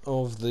end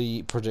of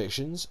the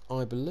predictions,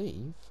 I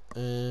believe,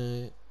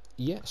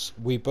 yes,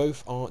 we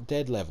both are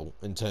dead level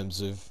in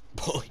terms of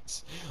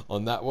points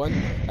on that one.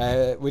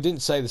 We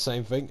didn't say the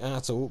same thing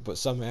at all, but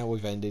somehow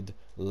we've ended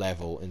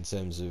level in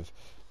terms of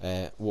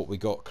what we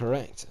got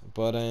correct.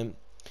 But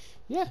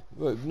yeah,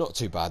 well, not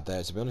too bad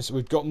there, to be honest.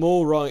 We've got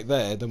more right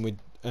there than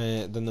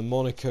the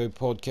Monaco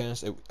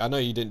podcast. I know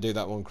you didn't do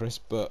that one, Chris,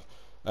 but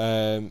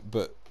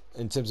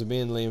in terms of me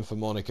and Liam for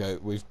Monaco,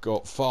 we've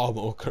got far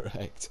more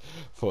correct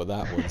for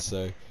that one.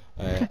 So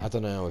I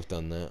don't know how we've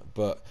done that,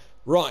 but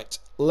right,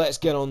 let's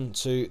get on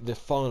to the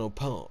final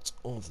part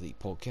of the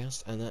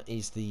podcast, and that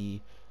is the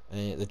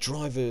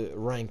driver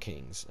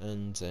rankings.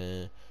 And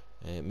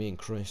me and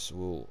Chris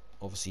will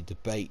obviously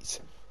debate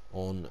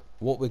on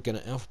what we're going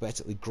to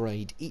alphabetically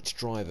grade each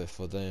driver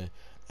for their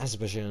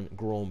Azerbaijan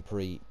Grand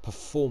Prix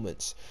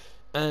performance.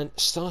 And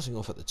starting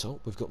off at the top,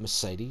 we've got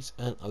Mercedes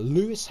and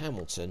Lewis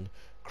Hamilton.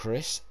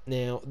 Chris,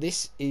 now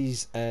this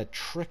is a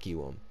tricky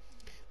one,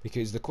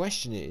 because the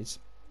question is,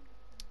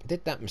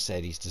 did that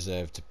Mercedes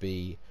deserve to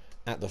be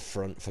at the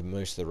front for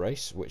most of the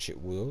race, which it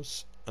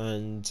was,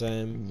 and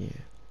Yeah.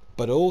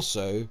 but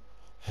also,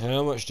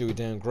 how much do we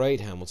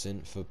downgrade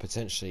Hamilton for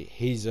potentially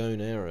his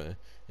own error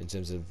in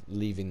terms of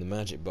leaving the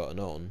magic button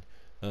on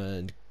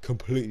and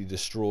completely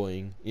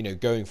destroying,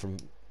 going from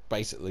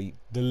basically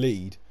the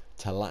lead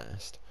to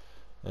last?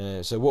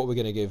 So what we're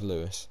going to give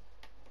Lewis?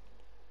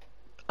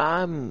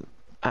 I'm.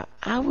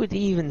 I would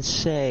even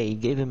say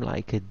give him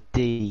like a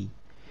D,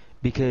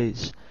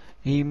 because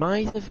he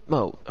might have.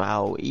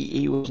 Well,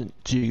 he wasn't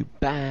too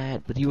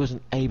bad, but he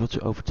wasn't able to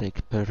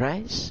overtake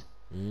Perez.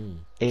 True.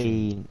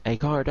 A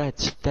car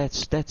that's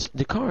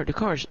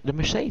the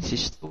Mercedes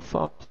is still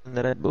faster than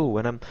the Red Bull,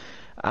 and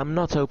I'm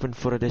not open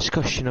for a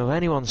discussion of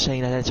anyone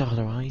saying that it's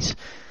otherwise.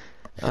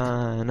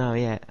 No,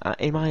 yeah.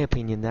 In my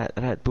opinion, that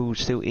Red Bull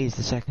still is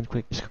the second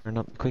quickest car,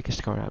 not the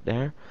quickest car out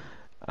there.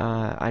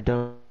 I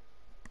don't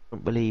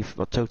believe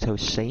what Toto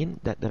is saying,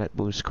 that the Red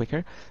Bull is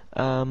quicker.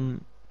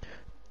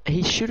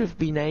 He should have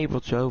been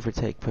able to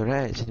overtake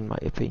Perez, in my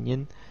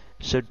opinion.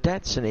 So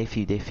that's an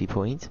iffy diffy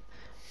point.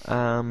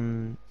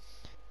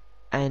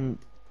 And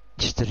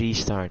just the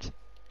restart,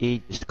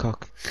 he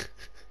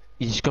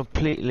just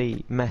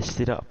completely messed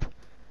it up.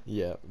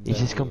 Yeah, He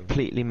just definitely.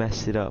 completely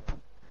messed it up.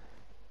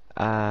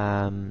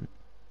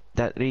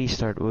 That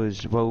restart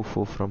was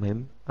woeful from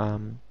him.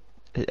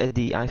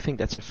 I think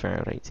that's a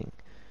fair rating.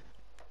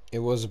 It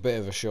was a bit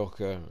of a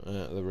shocker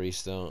at the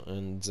restart,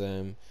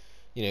 and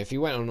if he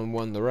went on and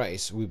won the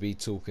race, we'd be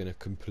talking a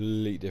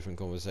completely different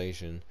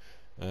conversation.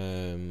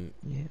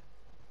 Yeah.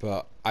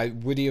 But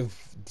would he have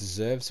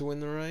deserved to win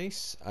the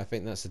race? I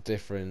think that's a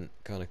different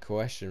kind of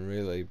question,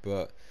 really.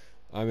 But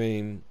I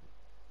mean,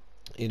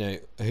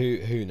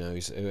 who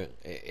knows?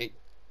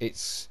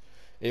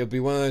 It'll be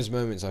one of those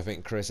moments. I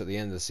think Chris at the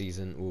end of the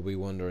season will be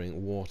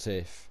wondering, what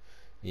if,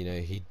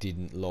 he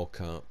didn't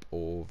lock up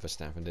or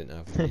Verstappen didn't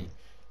have the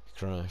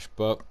crash.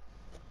 But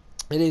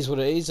it is what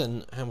it is,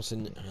 and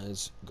Hamilton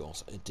has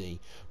got a D.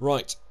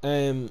 Right,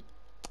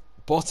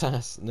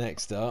 Bottas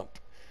next up,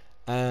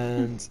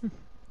 and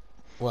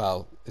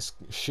well, it's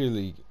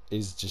surely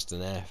is just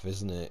an F,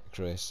 isn't it,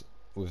 Chris?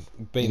 We've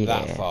been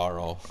that Yeah. far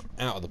off,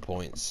 out of the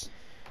points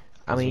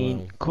I as mean,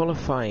 well.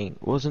 qualifying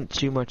wasn't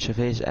too much of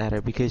his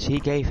error, because he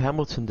gave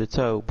Hamilton the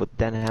tow, but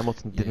then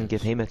Hamilton didn't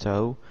give Yes. him a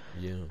tow,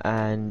 Yeah.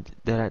 and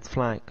the red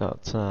flag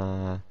got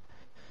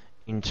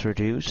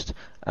introduced.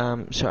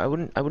 So I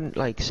wouldn't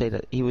like say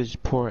that he was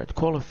poor at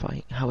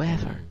qualifying.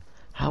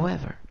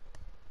 However,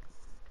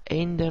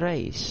 in the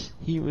race,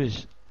 he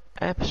was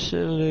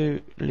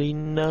absolutely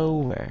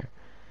nowhere.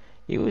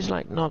 He was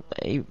like not.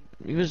 He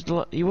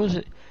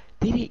wasn't.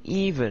 Did he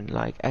even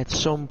like at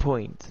some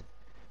point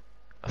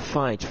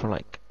fight for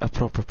like a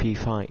proper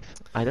P5?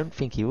 I don't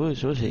think he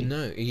was he?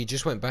 No, he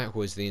just went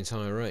backwards the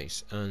entire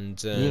race,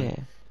 and Yeah,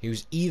 he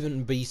was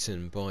even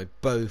beaten by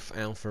both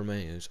Alfa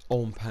Romeos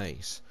on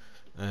pace.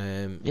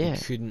 He yeah,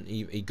 couldn't.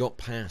 He got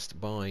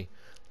passed by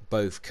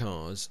both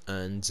cars,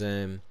 and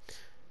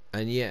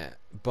yeah,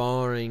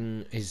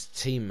 barring his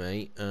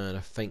teammate and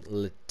I think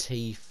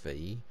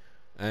Latifi,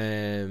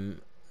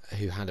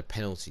 who had a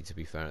penalty, to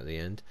be fair, at the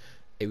end,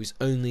 it was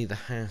only the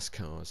Haas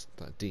cars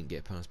that didn't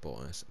get past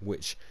Bottas,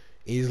 which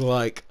is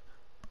like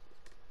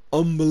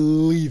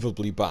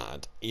unbelievably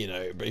bad,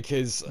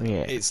 because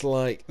yeah. it's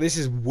like, this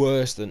is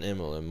worse than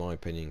Imola in my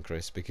opinion,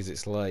 Chris, because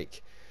it's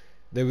like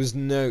there was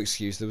no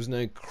excuse, there was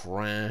no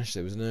crash,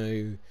 there was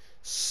no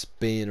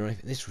spin or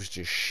anything. This was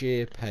just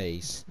sheer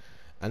pace,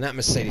 and that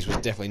Mercedes was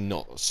definitely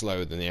not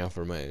slower than the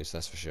Alfa Romeos,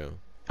 that's for sure.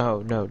 Oh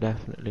no,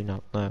 definitely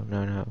not. No,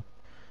 no, no.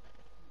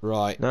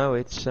 Right. No,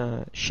 it's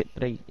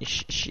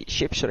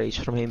ship's race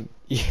from him.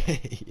 Yeah,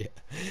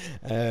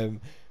 yeah.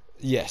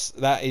 Yes,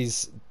 that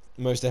is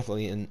most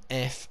definitely an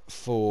F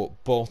for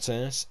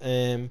Bottas.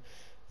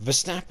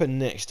 Verstappen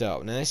next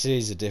up. Now this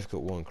is a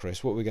difficult one,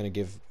 Chris. What we're going to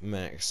give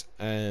Max?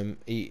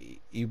 He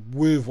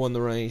would have won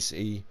the race.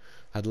 He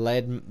had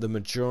led the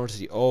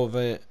majority of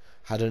it.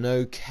 Had an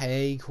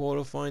okay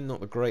qualifying, not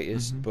the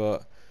greatest,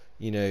 but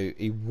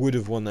he would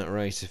have won that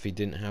race if he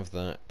didn't have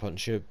that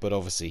puncher. But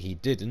obviously he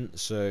didn't.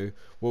 So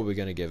what are we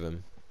going to give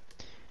him?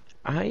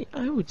 I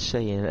would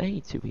say an A,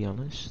 to be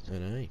honest.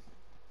 An A.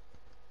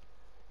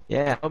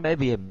 Yeah, or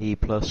maybe a B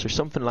plus or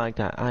something like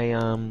that.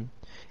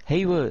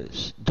 He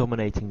was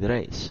dominating the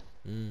race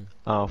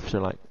after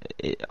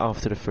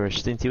the first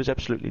stint. He was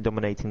absolutely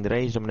dominating the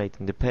race,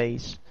 dominating the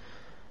pace,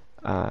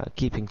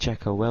 keeping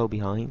Checo well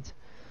behind.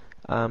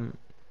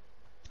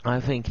 I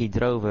think he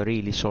drove a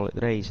really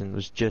solid race and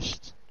was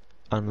just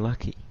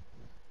unlucky.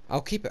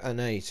 I'll keep it an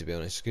A, to be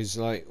honest, because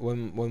like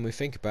when we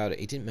think about it,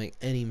 he didn't make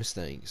any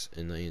mistakes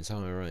in the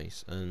entire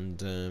race,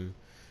 and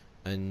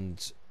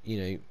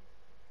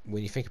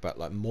when you think about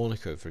like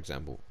Monaco, for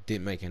example,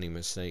 didn't make any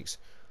mistakes,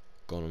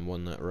 gone and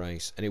won that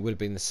race, and it would have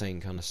been the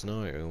same kind of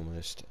scenario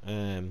almost.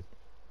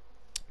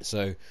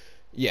 So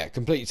yeah,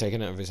 completely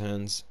taken out of his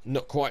hands.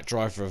 Not quite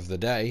driver of the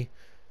day,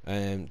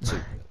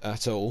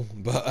 at all,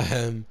 but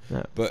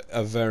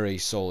a very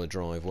solid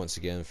drive once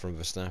again from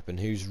Verstappen,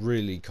 who's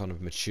really kind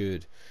of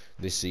matured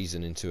this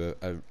season into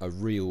a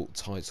real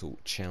title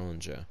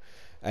challenger.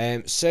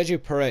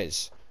 Sergio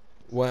Perez,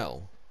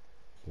 well,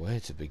 where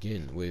to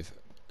begin with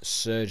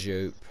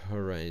Sergio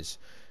Perez?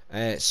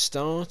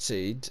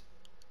 Started,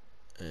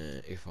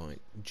 if I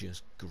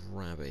just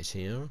grab it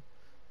here,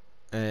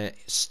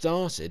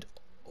 started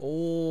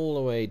all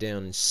the way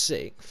down in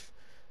 6th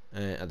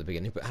at the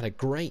beginning, but had a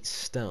great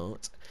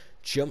start,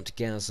 jumped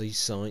Gasly,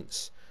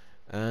 Sainz,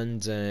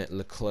 and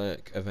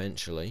Leclerc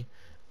eventually,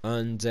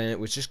 and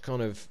was just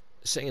kind of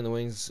sitting in the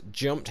wings,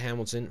 jumped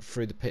Hamilton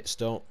through the pit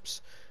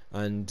stops,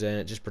 and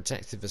just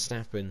protected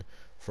Verstappen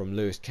from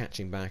Lewis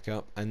catching back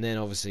up, and then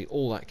obviously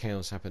all that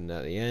chaos happened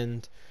at the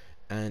end,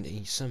 and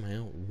he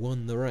somehow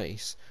won the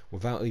race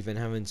without even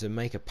having to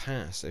make a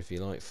pass, if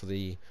you like, for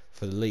the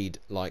lead,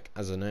 like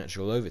as an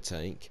actual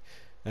overtake.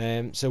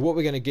 So what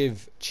we're going to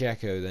give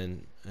Checo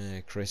then,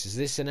 Chris, is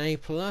this an A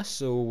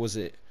plus or was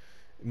it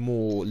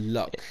more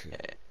luck?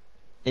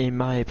 In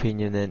my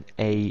opinion, an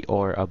A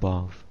or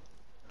above.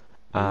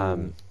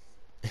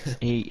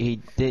 He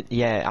did,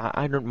 yeah.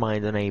 I don't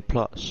mind an A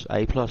plus.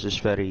 A plus is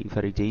very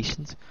very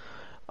decent.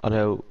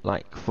 Although,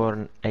 like for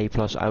an A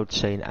plus, I would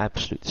say an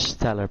absolute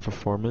stellar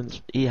performance.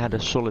 He had a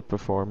solid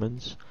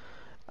performance.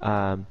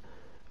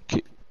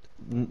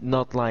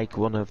 Not like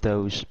one of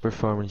those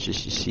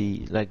performances you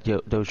see, like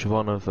those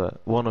one of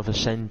a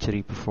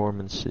century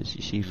performances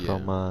you see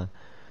from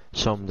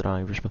some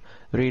drivers, but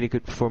really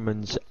good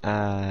performance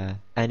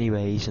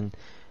anyways. And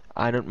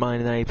I don't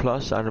mind an A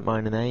plus. I don't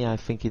mind an A. I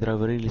think he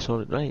drove a really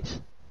solid race.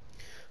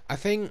 I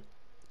think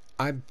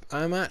I'm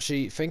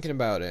actually thinking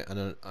about it,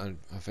 and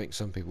I think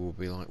some people will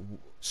be like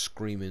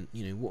screaming,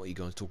 what are you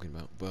guys talking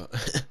about?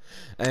 But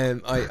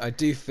I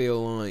do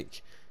feel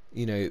like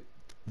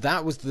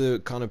that was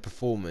the kind of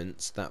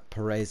performance that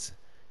Perez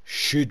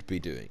should be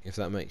doing, if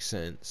that makes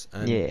sense.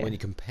 And when you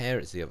compare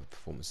it to the other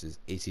performances,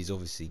 it is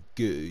obviously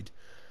good.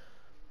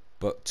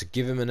 But to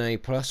give him an A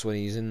plus when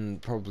he's in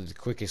probably the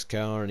quickest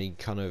car and he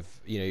kind of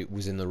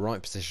was in the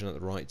right position at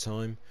the right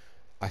time,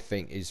 I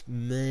think is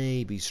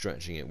maybe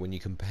stretching it when you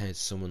compare to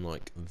someone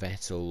like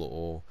Vettel,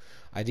 or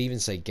I'd even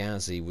say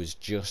Gasly was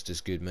just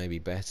as good, maybe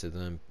better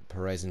than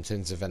Perez in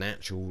terms of an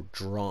actual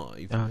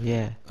drive. Oh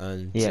yeah.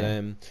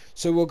 And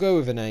so we'll go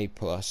with an A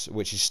plus,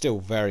 which is still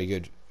very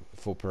good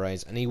for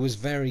Perez, and he was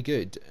very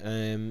good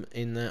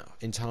in that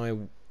entire.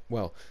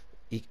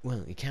 He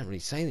can't really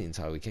say the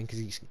entire weekend because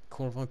he's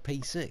qualified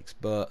P6,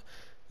 but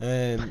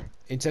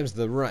in terms of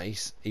the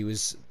race,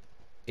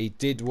 he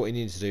did what he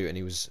needed to do, and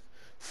he was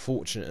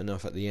fortunate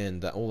enough at the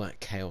end that all that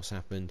chaos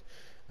happened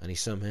and he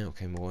somehow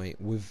came away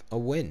with a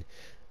win.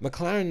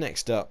 McLaren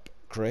next up,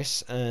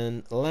 Chris,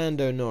 and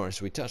Lando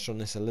Norris. We touched on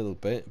this a little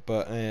bit,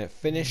 but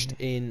finished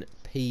in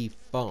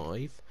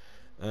P5,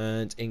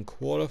 and in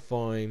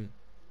qualifying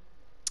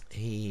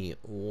he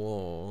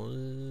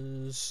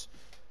was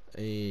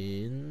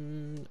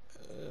in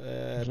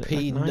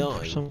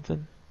P9 or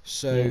something.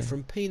 So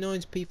from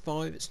P9 to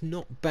P5, it's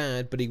not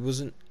bad, but he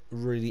wasn't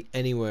really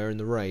anywhere in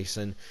the race,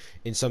 and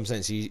in some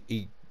sense he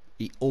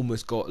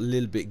almost got a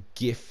little bit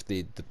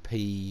gifted the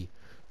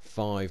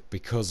P5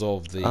 because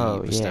of the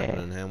Verstappen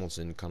and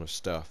Hamilton kind of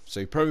stuff. So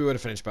he probably would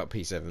have finished about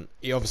P7.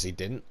 He obviously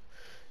didn't.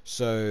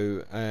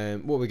 So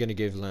what are we going to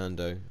give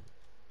Lando?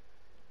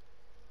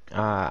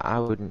 I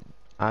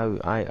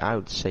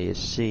would say a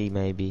C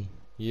maybe.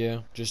 Yeah,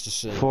 just a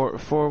C.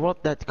 For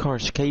what that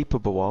car's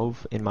capable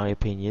of, in my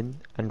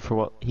opinion, and for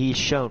what he's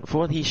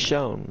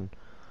shown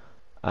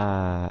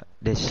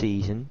this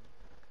season,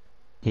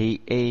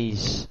 he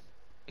is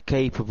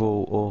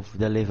capable of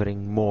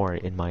delivering more,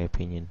 in my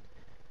opinion.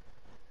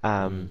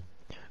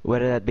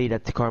 Whether that be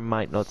that the car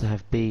might not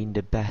have been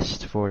the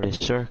best for this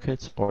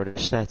circuit, or the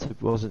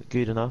setup wasn't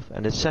good enough,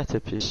 and the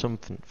setup is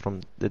something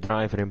from the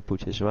driver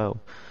input as well.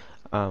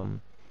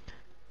 Um,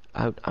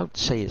 I would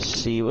say a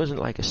C. It wasn't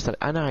like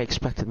and I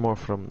expected more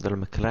from the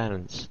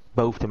McLarens,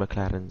 both the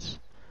McLarens.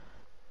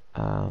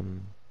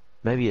 Um,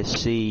 Maybe a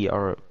C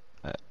or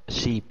a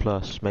C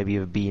plus, maybe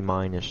a B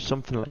minus,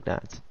 something like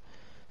that.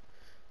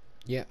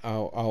 Yeah,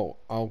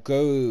 I'll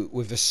go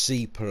with a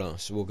C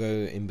plus. We'll go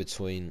in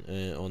between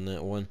on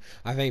that one.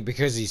 I think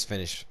because he's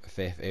finished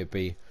fifth, it'd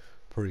be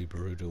pretty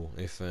brutal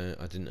if I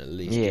didn't at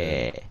least give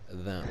him Yeah.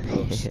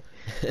 that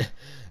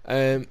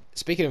plus.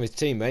 Speaking of his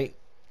teammate,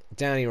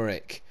 Danny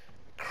Rick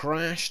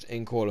crashed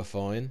in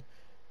qualifying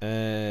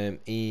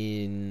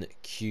in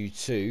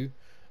Q2,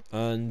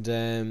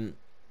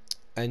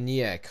 and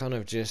yeah, kind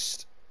of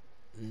just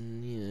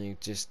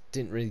just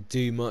didn't really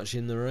do much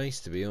in the race,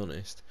 to be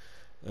honest.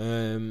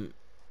 And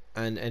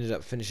ended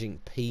up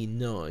finishing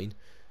P9.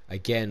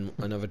 Again,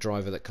 another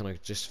driver that kind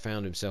of just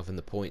found himself in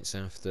the points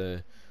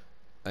after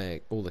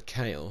all the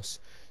chaos.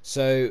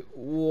 So,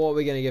 what are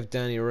we going to give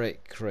Danny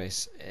Rick,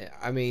 Chris?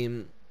 I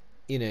mean,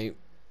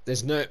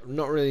 there's not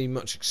really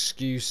much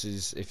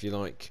excuses, if you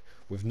like,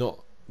 with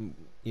not,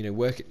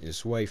 working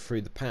his way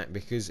through the pack,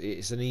 because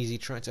it's an easy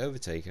track to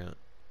overtake at.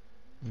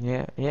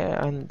 Yeah,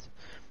 and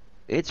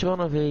it's one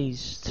of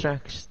his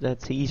tracks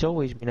that he's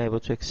always been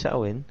able to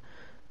excel in.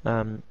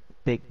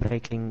 Big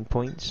breaking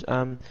points.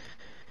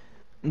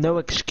 No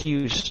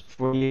excuse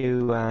for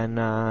you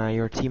and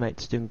your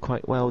teammates doing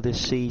quite well this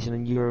season,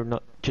 and you're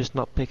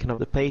not picking up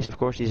the pace. Of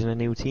course, he's in a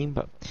new team,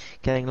 but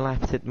getting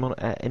lapped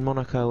in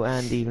Monaco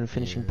and even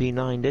finishing Yeah.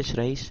 P9 this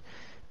race,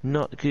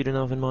 not good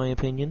enough in my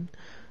opinion.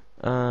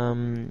 I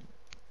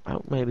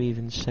would maybe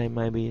even say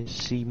maybe a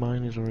C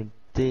minus or a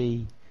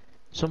D,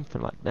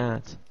 something like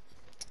that.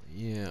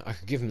 Yeah, I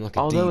could give him like a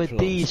Although D a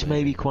D plus, is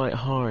maybe maybe. quite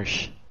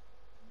harsh.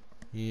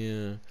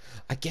 Yeah,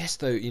 I guess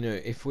though,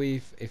 if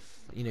we've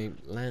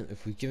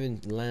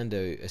given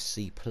Lando a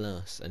C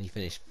plus and he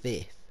finished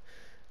fifth,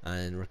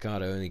 and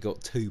Ricciardo only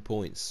got 2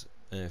 points,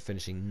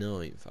 finishing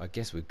ninth, I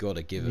guess we've got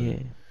to give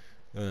him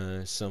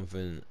Yeah,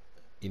 something,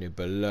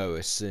 below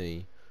a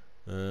C.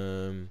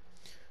 Um,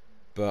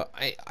 but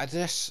I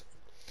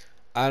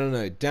don't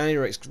know. Danny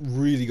Rick's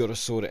really got to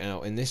sort it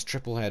out in this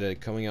triple header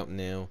coming up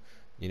now.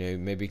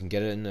 Maybe he can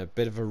get it in a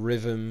bit of a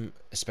rhythm,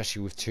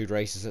 especially with two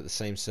races at the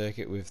same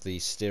circuit with the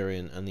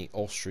Styrian and the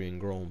Austrian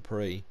Grand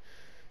Prix.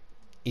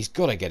 He's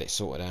got to get it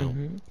sorted out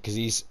because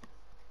he's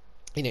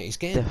getting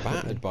battered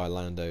definitely. by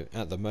Lando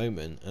at the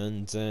moment,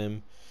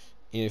 and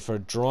for a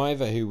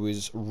driver who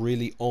was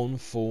really on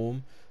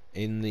form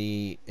in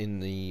the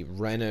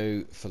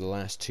Renault for the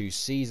last 2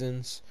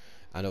 seasons,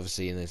 and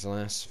obviously in his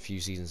last few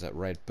seasons at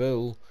Red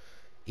Bull,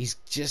 he's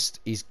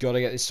got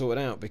to get this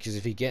sorted out, because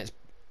if he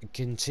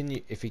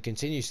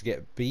continues to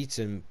get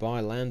beaten by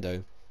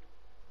Lando,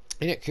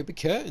 it could be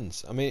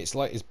curtains. I mean, it's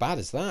like as bad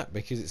as that,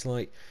 because it's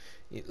like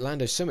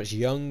Lando's so much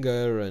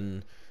younger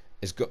and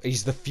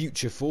he's the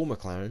future for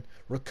McLaren.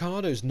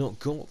 Ricciardo's not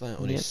got that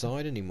on his Yep.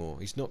 side anymore.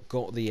 He's not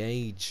got the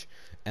age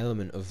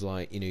element of,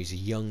 like, he's a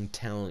young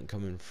talent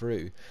coming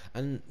through,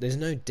 and there's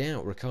no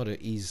doubt Ricciardo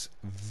is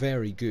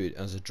very good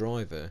as a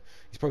driver.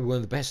 He's probably one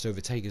of the best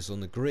overtakers on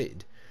the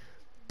grid,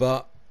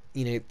 but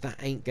that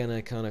ain't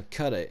gonna kind of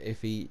cut it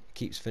if he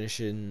keeps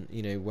finishing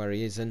where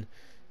he is. And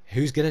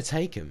who's gonna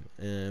take him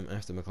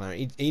after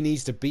McLaren? He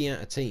needs to be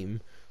at a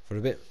team for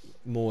a bit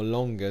more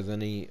longer than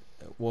he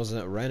was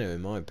at Renault,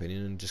 in my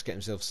opinion, and just get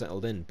himself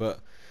settled in. But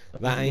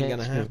that ain't Yeah,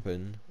 gonna true.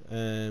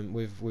 happen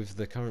with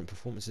the current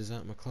performances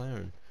at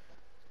McLaren.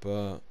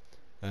 But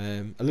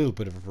a little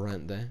bit of a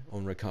rant there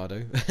on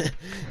Ricardo.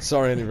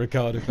 Sorry, any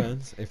Ricardo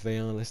fans, if they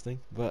are listening.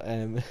 But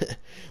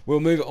we'll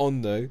move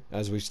on, though,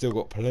 as we've still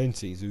got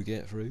plenty to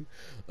get through.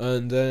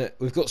 And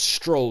we've got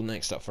Stroll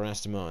next up for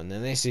Aston Martin. Now,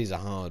 this is a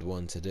hard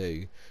one to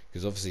do,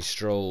 because obviously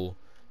Stroll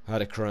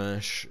had a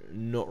crash,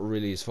 not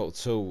really his fault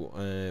at all,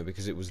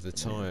 because it was the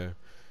Yeah. tyre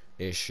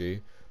issue.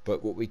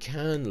 But what we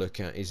can look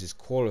at is his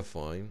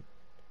qualifying,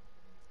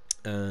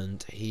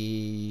 and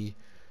he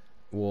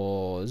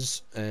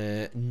was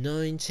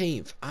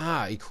 19th.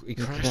 He He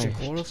crashed in crashed.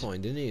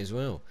 qualifying, didn't he, as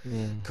well?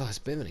 Yeah. God, it's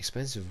a bit of an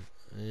expensive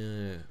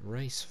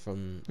race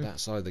from that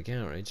side of the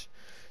garage.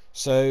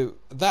 So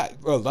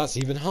that's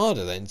even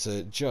harder then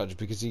to judge,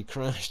 because he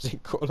crashed in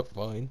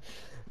qualifying.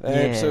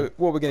 Yeah. So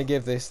what we're going to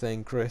give this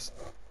thing, Chris?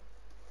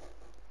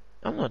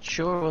 I'm not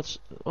sure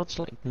what's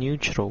like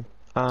neutral.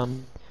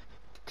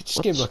 Could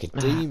just give him What's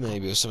like a D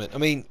maybe or something. I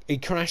mean, he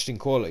crashed in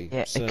quali,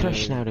 yeah, a so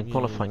crash out in yeah,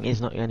 qualifying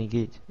is not any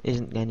good.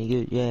 Isn't any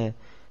good. Yeah.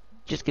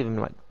 Just give him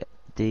like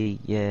D.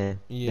 Yeah.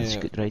 That's a yeah.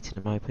 good rating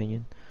in my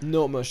opinion.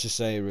 Not much to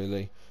say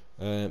really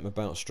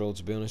about Stroll,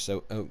 to be honest.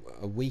 A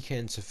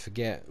weekend to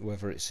forget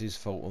whether it's his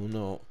fault or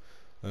not.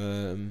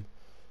 Um,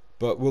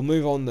 but we'll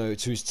move on though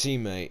to his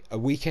teammate. A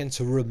weekend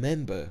to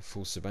remember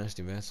for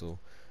Sebastian Vettel,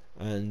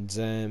 and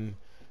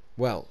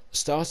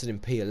started in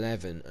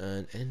P11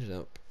 and ended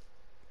up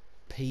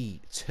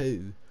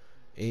P2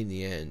 in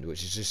the end,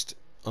 which is just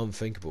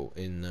unthinkable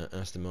in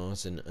Aston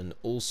Martin, and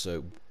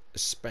also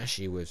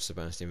especially with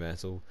Sebastian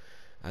Vettel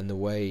and the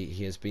way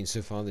he has been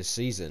so far this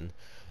season.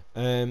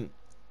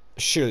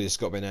 Surely it's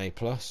got to be an A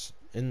plus,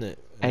 isn't it?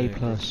 A Chris?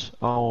 plus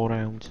all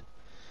round.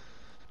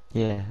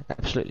 Yeah,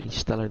 absolutely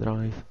stellar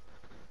drive.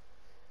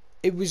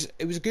 It was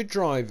a good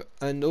drive,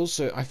 and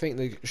also I think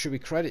there should be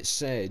credit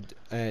said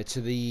to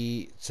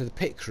the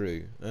pit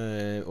crew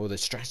or the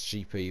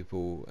strategy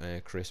people,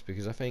 Chris,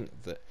 because I think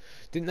that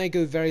didn't they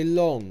go very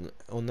long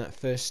on that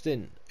first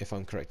stint, if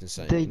I'm correct in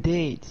They saying.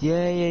 did,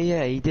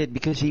 yeah, he did,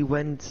 because he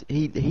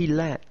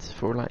led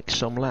for like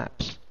some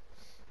laps.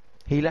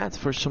 He led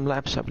for some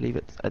laps, I believe,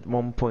 at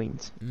one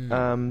point.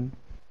 Mm.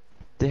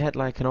 They had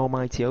like an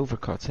almighty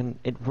overcut, and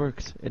it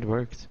worked. It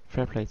worked.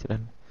 Fair play to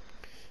them.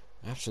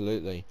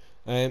 Absolutely.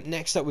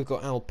 Next up, we've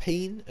got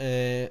Alpine.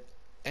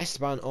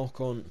 Esteban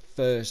Ocon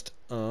first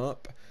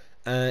up.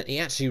 He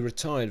actually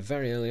retired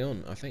very early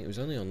on. I think it was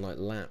only on like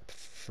lap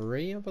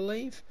 3, I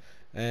believe,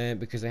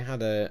 because they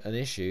had an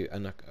issue,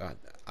 and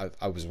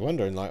I was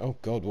wondering like, oh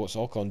God, what's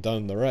Ocon done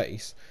in the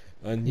race?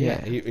 And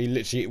yeah, Yeah. he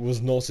literally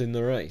was not in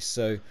the race.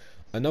 So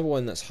another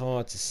one that's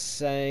hard to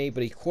say,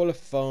 but he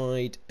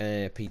qualified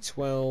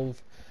P12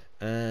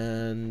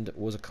 and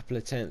was a couple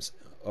of attempts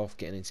off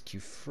getting into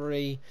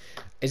Q3.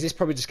 Is this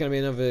probably just going to be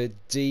another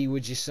D,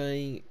 would you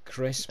say,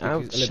 Chris? I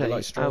Because would a little bit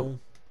like say, Stroll.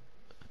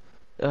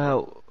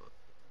 uh,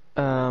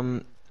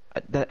 um,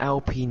 that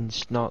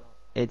Alpine's not.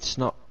 It's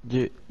not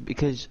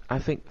because I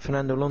think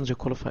Fernando Alonso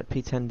qualified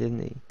P10,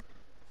 didn't he?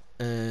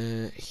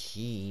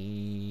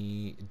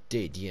 He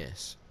did,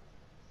 yes.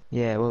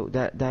 Yeah. Well,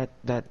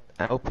 that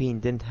Alpine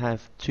didn't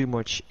have too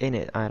much in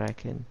it, I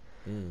reckon.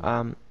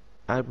 Mm.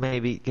 I'd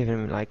maybe give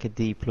him like a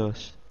D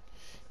plus,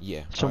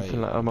 Yeah, something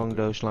like I'd along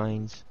agree. those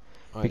lines.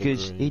 I'd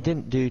Because agree. he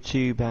didn't do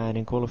too bad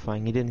in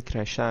qualifying. He didn't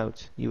crash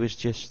out. He was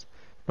just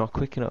not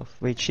quick enough,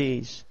 which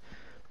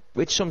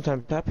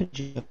sometimes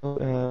happens.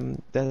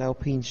 That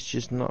Alpine's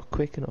just not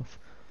quick enough.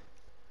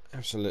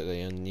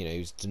 Absolutely, and he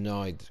was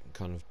denied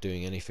kind of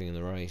doing anything in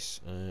the race,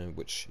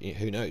 which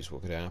who knows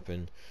what could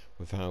happen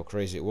with how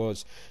crazy it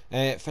was.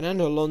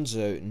 Fernando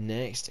Alonso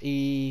next.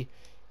 We've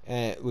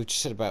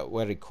just said about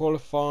where he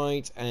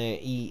qualified.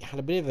 He had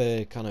a bit of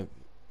a kind of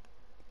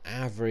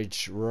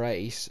average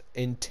race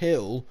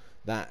until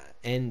that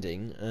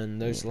ending,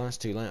 and those Yeah.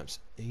 last 2 laps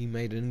he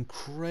made an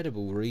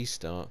incredible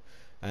restart,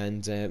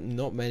 and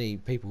not many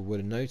people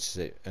would have noticed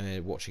it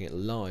watching it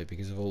live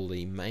because of all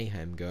the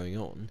mayhem going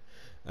on.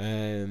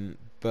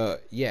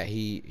 But yeah,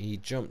 he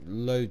jumped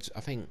loads. I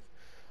think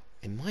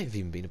it might have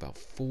even been about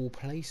 4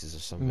 places or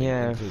something,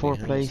 Yeah, including four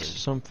place, Hamilton.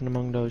 something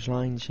along those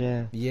lines.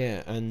 Yeah.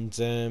 Yeah, and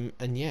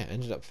yeah,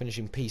 ended up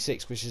finishing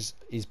P6, which is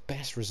his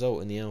best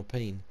result in the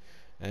Alpine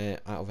out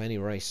of any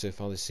race so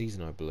far this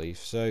season, I believe.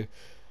 So,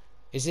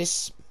 is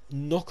this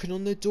knocking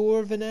on the door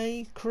of an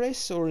A,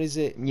 Chris, or is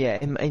it? Yeah,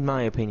 in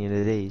my opinion,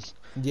 it is.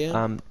 Yeah.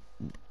 Um,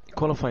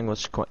 Qualifying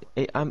was quite.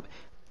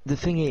 The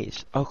thing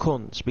is,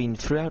 Ocon's been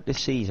throughout the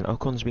season.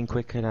 Ocon's been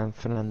quicker than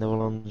Fernando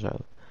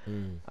Alonso.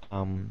 Mm.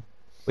 Um,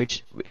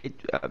 which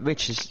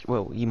is,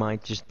 well, he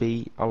might just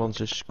be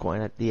Alonso's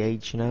quite at the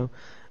age, you know.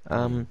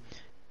 Yeah.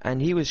 And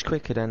he was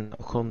quicker than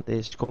Ocon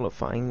is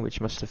qualifying,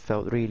 which must have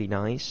felt really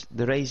nice.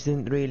 The race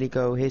didn't really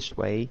go his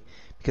way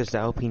because the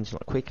Alpine's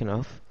not quick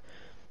enough.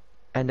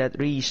 And that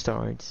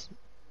restart,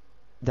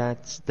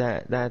 that's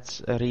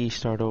a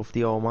restart of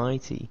the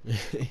Almighty.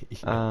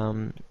 Yeah.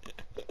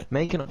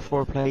 Making up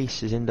 4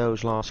 places in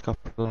those last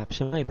couple of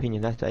laps, in my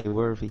opinion, that's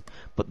A-worthy.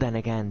 But then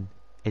again,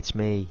 it's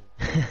me.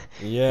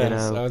 You Yes,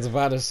 I know. was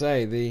about to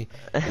say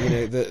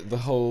the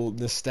whole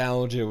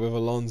nostalgia with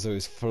Alonso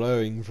is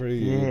flowing through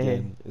you Yeah.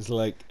 again. It's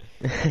like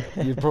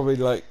you're probably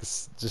like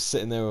just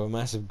sitting there with a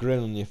massive grin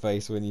on your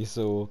face when you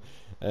saw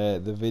the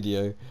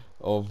video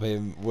of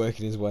him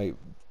working his way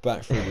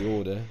back through the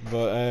order.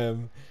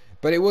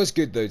 But it was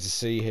good though to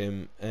see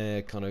him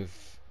kind of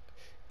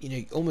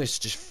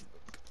almost just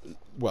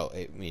well,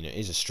 it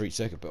is a street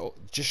circuit, but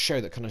just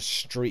show that kind of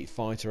street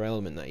fighter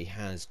element that he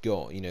has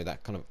got.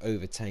 That kind of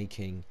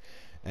overtaking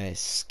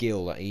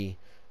skill that he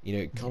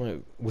kind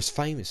of was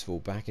famous for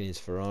back in his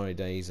Ferrari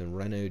days and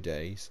Renault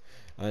days,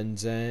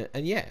 and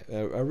yeah,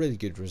 a really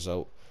good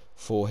result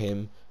for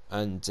him,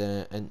 and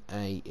an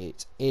A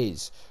it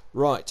is.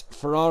 Right,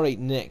 Ferrari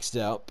next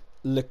up.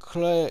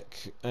 Leclerc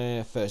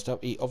first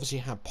up. He obviously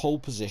had pole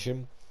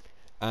position,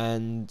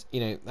 and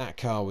that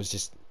car was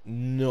just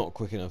not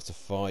quick enough to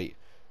fight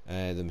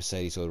the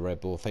Mercedes or the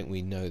Red Bull. I think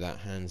we know that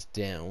hands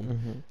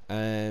down.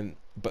 Mhm.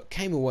 But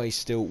came away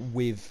still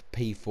with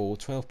P4,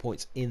 12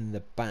 points in the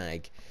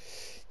bag.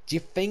 Do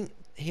you think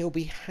he'll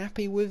be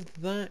happy with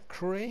that,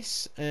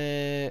 Chris?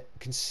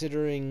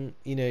 Considering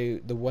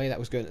the way that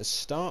was going at the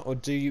start, or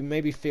do you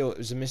maybe feel it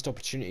was a missed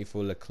opportunity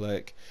for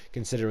Leclerc,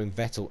 considering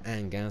Vettel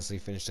and Gasly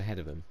finished ahead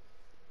of him?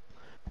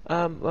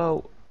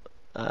 Well,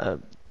 uh,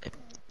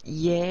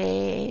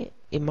 yeah,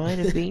 it might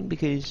have been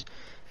because,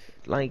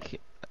 like,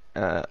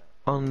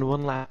 on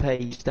one lap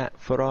pace, that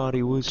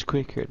Ferrari was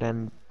quicker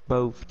than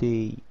both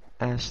the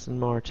Aston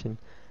Martin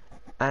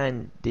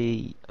and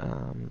the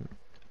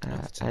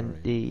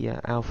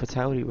AlphaTauri. Alpha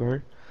Tauri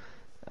were.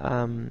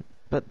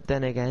 But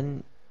then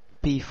again,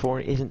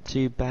 P4 isn't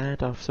too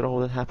bad after all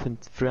that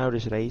happened throughout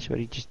his race, where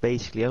he just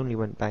basically only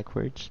went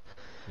backwards.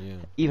 Yeah.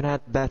 Even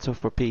had battle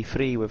for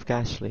P3 with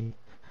Gasly,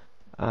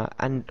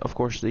 and of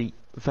course the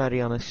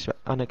very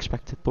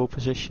unexpected pole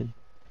position.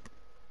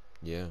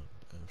 Yeah,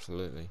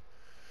 absolutely.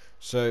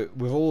 So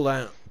with all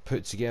that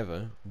put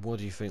together, what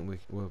do you think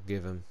we'll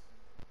give him?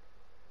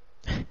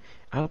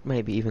 I would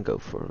maybe even go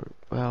for,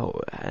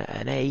 well,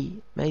 an A,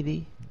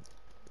 maybe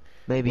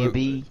a Well,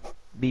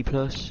 B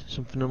plus,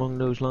 something along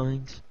those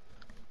lines.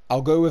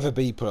 I'll go with a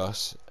B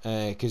plus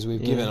because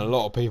we've given a Yeah.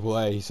 lot of people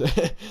A's. I'm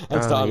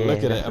Oh starting to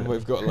look yeah, at it, and definitely.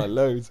 we've got like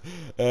loads.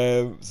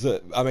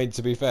 So I mean,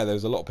 to be fair, there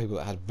was a lot of people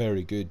that had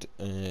very good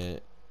kind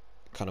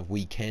of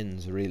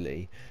weekends,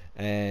 really.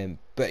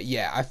 But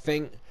yeah, I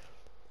think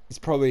it's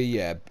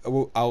probably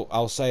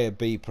I'll say a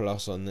B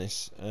plus on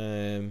this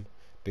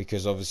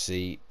because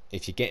obviously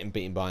if you're getting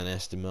beaten by an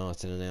Aston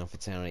Martin and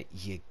AlphaTauri,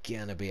 you're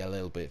gonna be a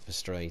little bit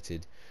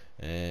frustrated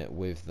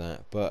with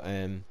that. But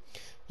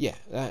yeah,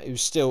 it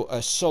was still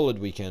a solid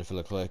weekend for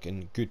Leclerc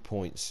and good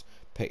points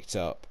picked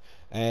up.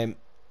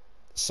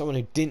 Someone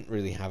who didn't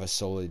really have a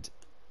solid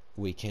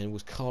weekend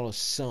was Carlos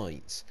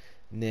Sainz.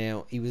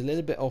 Now, he was a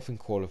little bit off in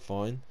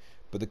qualifying,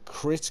 but the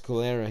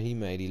critical error he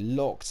made, he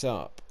locked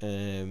up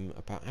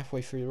about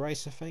halfway through the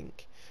race, I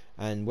think,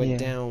 and went Yeah.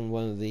 down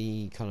one of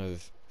the kind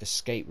of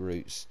escape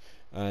routes.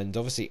 And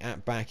obviously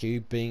at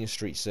Baku, being a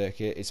street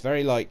circuit, it's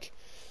very like,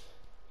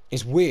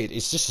 it's weird.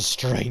 It's just a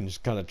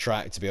strange kind of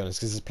track, to be honest,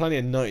 because there's plenty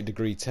of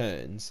 90-degree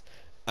turns,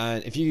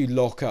 and if you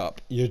lock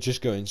up, you're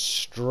just going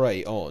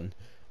straight on,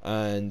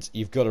 and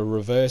you've got to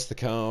reverse the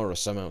car or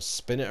somehow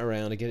spin it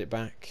around to get it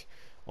back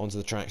onto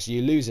the track. So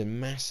you're losing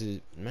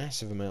massive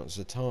amounts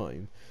of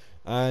time,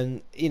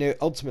 and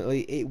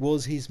ultimately it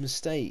was his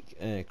mistake,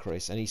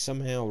 Chris, and he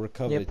somehow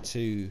recovered Yep.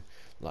 to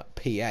like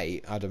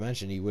P8. I'd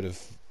imagine he would have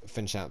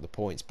finished out the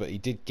points, but he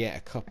did get a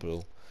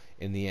couple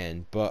in the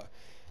end, but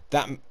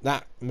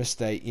that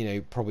mistake,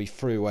 probably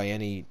threw away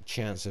any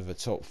chance of a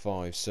top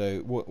 5. So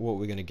what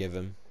we're going to give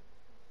him?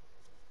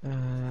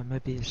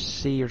 Maybe a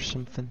C or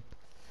something.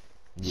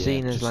 Yeah,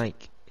 Seeing as just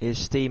like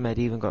his teammate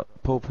even got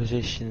pole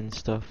position and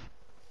stuff.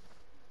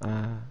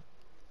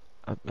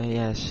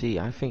 Yeah, C.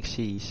 I think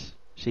C's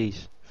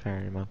fair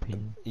in my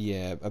opinion.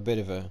 a bit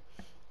of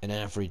an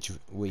average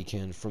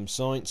weekend from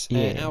Sainz.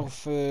 Yeah.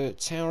 Alpha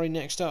Tauri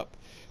next up.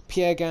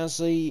 Pierre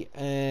Gasly,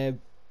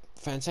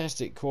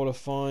 fantastic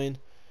qualifying,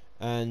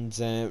 and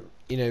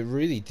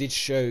really did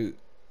show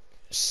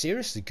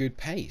seriously good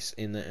pace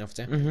in that Alpha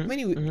Tauri. I Mhm.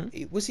 mean,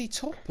 Mhm. was he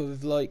top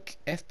of like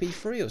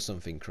FP3 or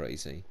something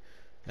crazy?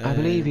 I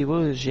believe he Um,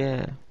 was.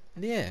 Yeah.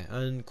 yeah,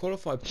 and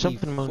qualified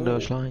Something along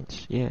those P4.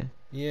 lines. Yeah.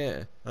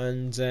 Yeah,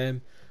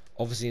 and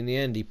obviously in the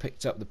end he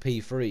picked up the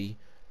P3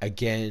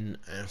 again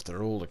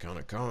after all the kind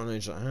of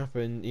carnage that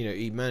happened.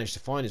 He managed to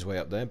find his way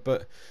up there,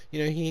 but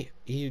he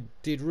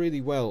did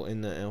really well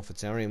in that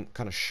AlphaTauri and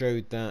kind of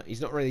showed that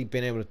he's not really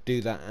been able to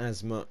do that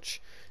as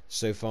much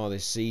so far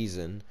this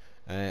season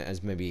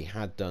as maybe he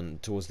had done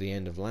towards the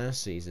end of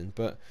last season.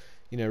 But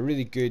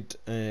really good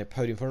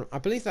podium for him. I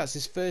believe that's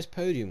his first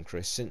podium,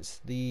 Chris, since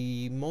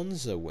the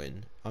Monza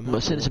win. I But might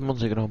be since the wrong.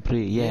 Monza Grand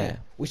Prix, Yeah, yeah.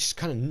 which is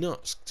kind of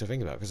nuts to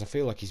think about because I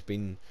feel like he's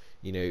been,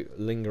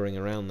 lingering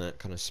around that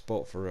kind of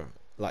spot for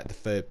like the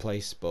third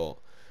place spot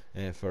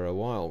for a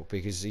while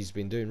because he's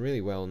been doing really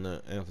well in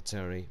that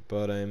AlphaTauri.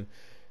 But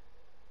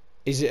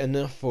is it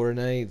enough for an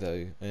A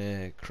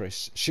though,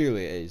 Chris?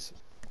 Surely it is.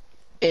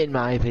 In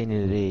my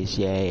opinion, it is.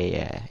 Yeah, yeah,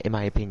 yeah. In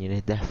my opinion,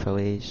 it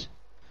definitely is.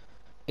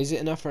 Is it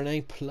enough for an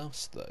A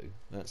plus though?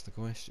 That's the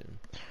question.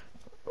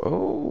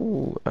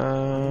 Oh,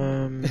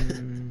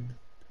 Mm.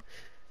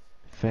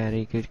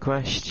 very good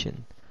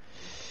question.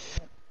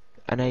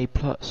 An A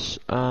plus.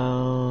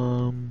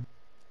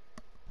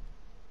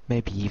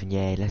 Maybe even,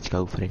 yeah. Let's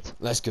go for it.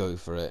 Let's go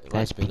for it. Let's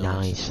Let's be be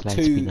nice. nice. Let's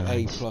be 2 A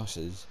nice.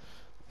 pluses.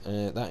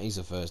 That is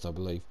the first, I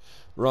believe.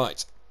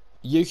 Right,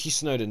 Yuki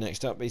Tsunoda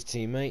next up. His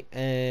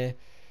teammate.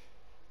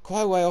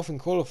 Quite a way off in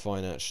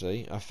qualifying,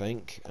 actually, I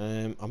think.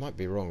 I might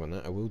be wrong on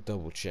that. I will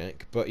double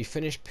check. But he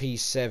finished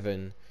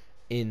P7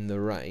 in the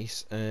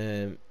race,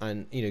 and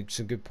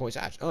some good points.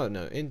 Actually, oh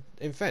no, in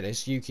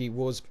fairness, Yuki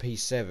was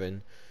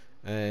P7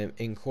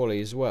 in quali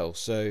as well.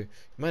 So he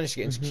managed to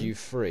get into Mhm.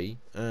 Q3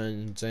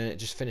 and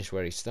just finish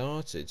where he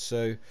started.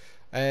 So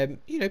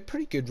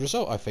pretty good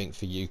result, I think,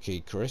 for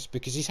Yuki, Chris,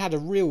 because he's had a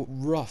real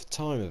rough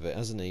time of it,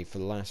 hasn't he, for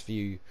the last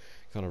few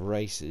kind of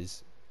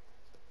races.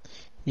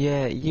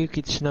 Yeah,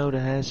 Yuki Tsunoda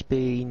has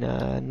been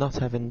not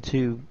having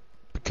too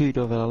good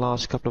over the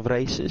last couple of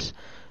races.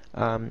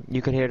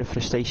 You can hear the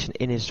frustration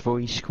in his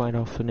voice quite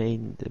often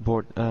in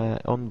the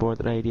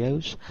onboard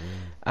radios.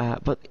 Yeah.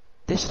 But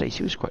this race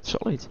he was quite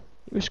solid.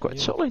 He was quite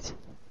Yeah. solid.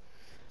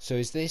 So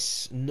is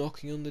this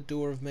knocking on the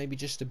door of maybe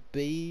just a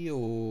B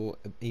or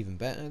even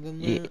better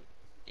than Yeah, that?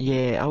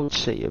 yeah, I would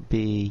say a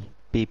B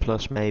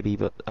plus maybe,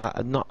 but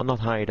not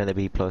higher than a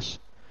B plus.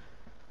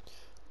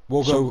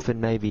 We'll go.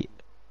 Something maybe.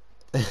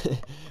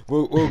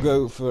 we'll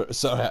go for.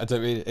 Sorry, I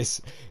don't mean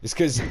it's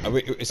because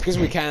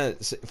we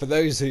can't. For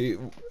those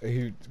who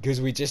because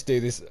we just do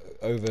this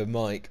over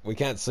mic, we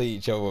can't see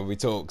each other when we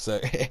talk, so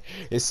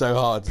it's so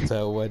hard to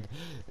tell when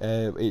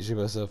each of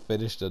us have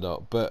finished or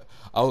not. But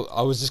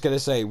I was just gonna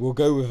say we'll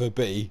go with a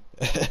B,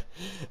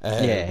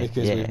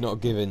 because we've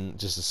not given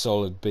just a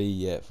solid B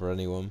yet for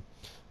anyone.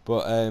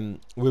 But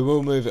we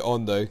will move it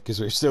on though, because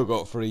we've still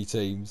got 3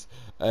 teams.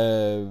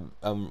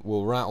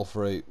 We'll rattle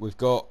through. We've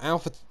got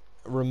Alpha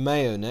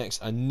Romeo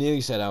next. I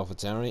nearly said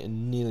AlphaTauri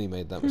and nearly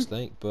made that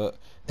mistake, but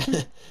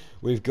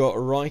we've got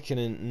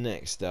Raikkonen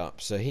next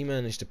up. So he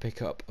managed to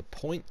pick up a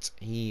point.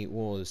 He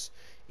was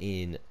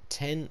in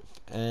 10th.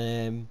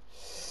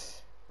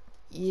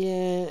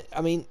 Yeah,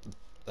 I mean,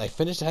 they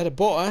finished ahead of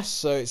Bottas,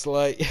 so it's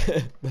like,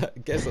 I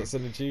guess that's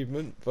an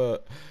achievement,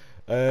 but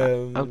I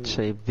would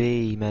say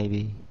B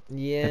maybe.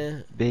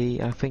 yeah,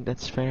 B, I think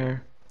that's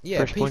fair. yeah,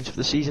 First points of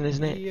the season,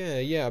 isn't it?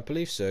 Yeah, I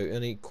believe so.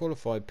 And he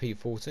qualified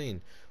P14,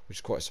 which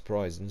is quite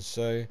surprising.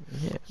 So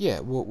yeah,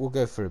 we'll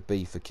go for a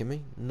B for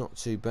Kimi. Not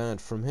too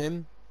bad from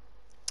him.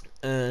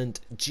 And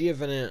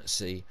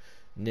Giovinazzi,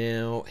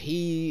 now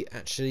he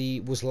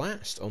actually was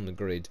last on the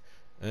grid.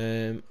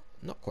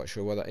 Not quite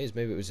sure why that is.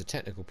 Maybe it was a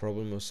technical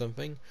problem or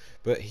something.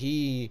 But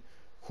he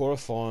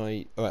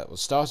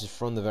started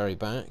from the very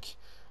back,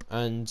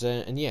 and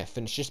yeah,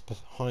 finished just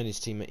behind his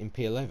teammate in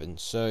P11.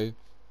 So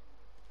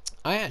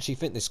I actually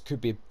think this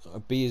could be a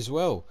B as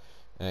well,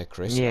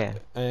 Chris. Yeah.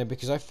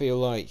 Because I feel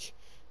like,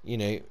 you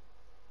know,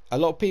 a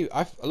lot of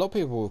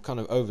people have kind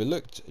of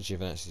overlooked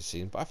Giovinazzi this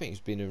season, but I think he's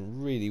been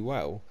doing really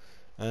well,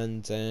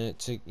 and to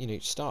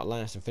start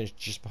last and finish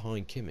just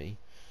behind Kimi,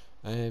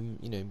 I'm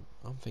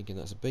thinking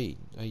that's a B.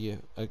 Are you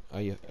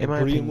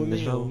agreeing with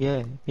me? As well,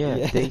 yeah.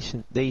 Yeah.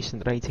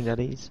 Decent rating that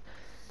is.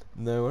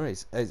 No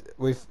worries.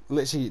 We've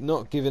literally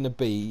not given a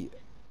B,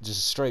 just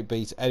a straight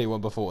B to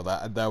anyone before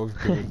that, and now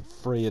we've given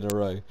 3 in a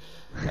row.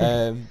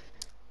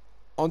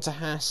 On to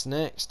Haas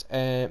next.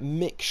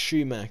 Mick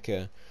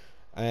Schumacher.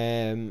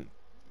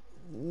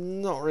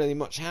 Not really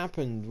much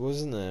happened,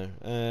 wasn't there?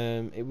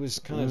 It was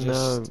kind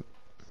of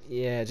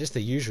just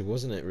the usual,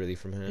 wasn't it? Really,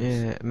 from Haas.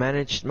 Yeah,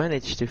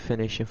 managed to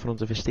finish in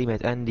front of his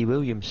teammate Andy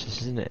Williams,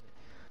 isn't it?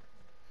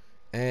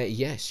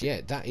 Yes, yeah,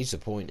 that is a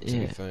point, to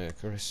be fair,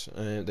 Chris.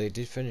 They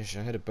did finish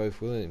ahead of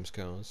both Williams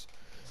cars,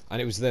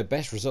 and it was their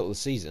best result of the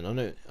season. I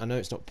know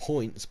it's not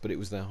points, but it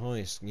was their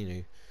highest,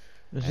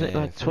 Was it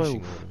like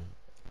 12?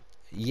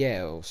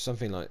 Yeah, or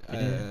something like.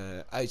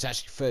 It's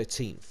actually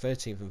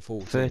 13th and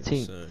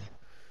 14th.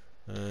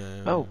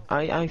 13th. So,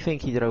 I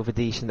think he drove a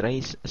decent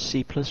race, a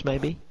C plus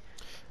maybe.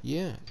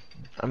 Yeah.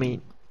 I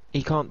mean,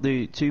 he can't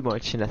do too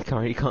much in that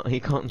car. He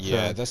can't.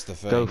 Yeah, that's the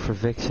thing. Go for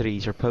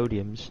victories or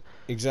podiums.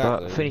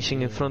 Exactly. But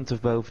finishing in front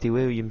of both the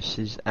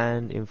Williamses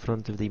and in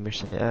front of the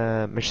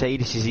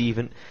Mercedeses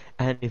even,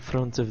 and in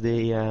front of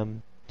the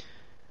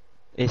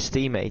his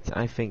teammate,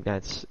 I think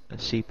that's a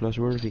C plus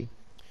worthy.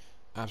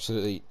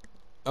 Absolutely.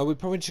 Are we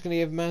probably just going to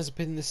give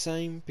Mazepin the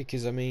same?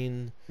 Because I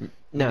mean,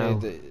 no,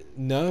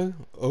 no.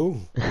 No,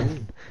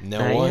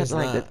 he why had is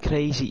like that? that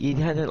crazy. He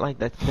had like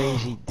that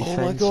crazy. Oh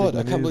my god!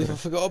 I can't believe I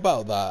forgot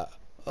about that.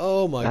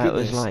 Oh my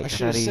goodness! That was like I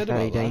should have said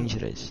very about that.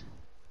 dangerous.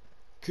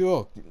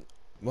 God,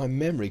 my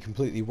memory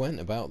completely went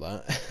about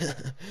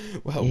that.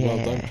 Well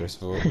done, Chris,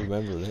 for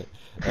remembering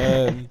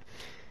it.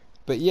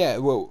 But yeah,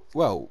 we'll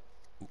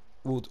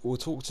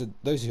talk to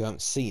those who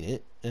haven't seen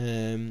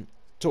it.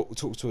 Talk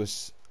to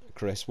us,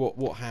 Chris.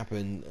 What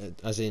happened,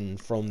 as in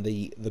from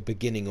the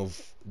beginning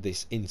of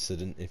this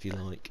incident, if you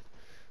like.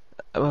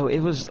 Well,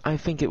 I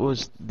think it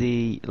was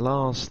the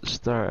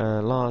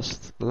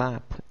last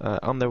lap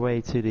on their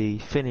way to the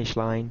finish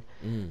line,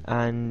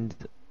 and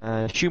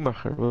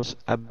Schumacher was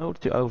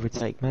about to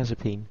overtake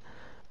Mazepin,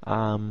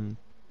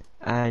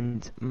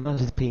 and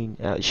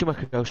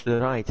Schumacher goes to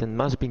the right, and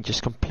Mazepin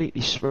just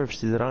completely swerves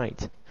to the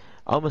right,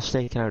 almost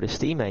taking out his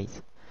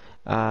teammate.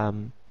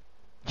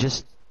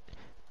 Just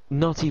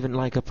not even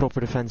like a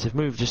proper defensive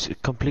move,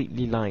 just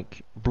completely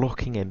like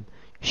blocking him,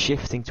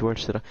 shifting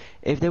towards the right.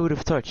 If they would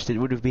have touched, it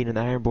would have been an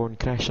airborne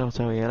crash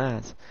auto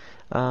that.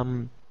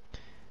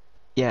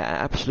 Yeah,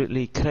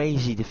 absolutely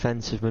crazy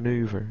defensive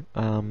maneuver.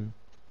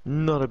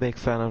 Not a big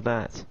fan of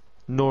that,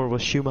 nor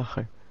was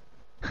Schumacher.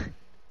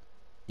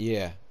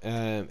 Yeah,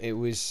 it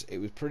was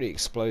pretty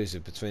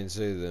explosive between the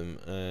two of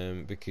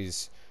them,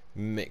 because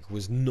Mick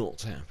was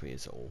not happy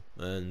at all,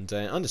 and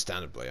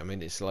understandably. I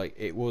mean, it's like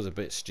it was a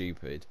bit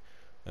stupid.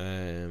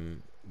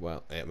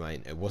 Well, I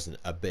mean, it wasn't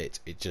a bit;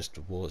 it just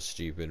was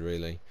stupid,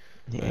 really,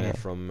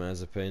 from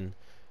Mazepin.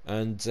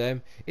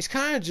 And it's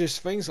kind of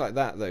just things like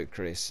that, though,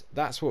 Chris.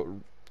 That's what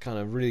kind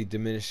of really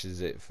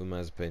diminishes it for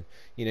Mazepin.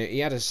 He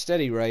had a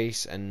steady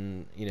race,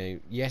 and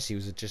yes, he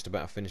was just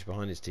about to finish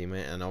behind his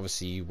teammate, and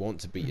obviously you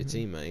want to beat your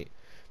teammate.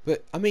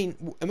 But I mean,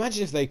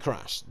 imagine if they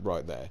crashed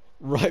right there,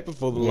 right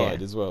before the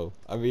line as well.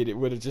 I mean, it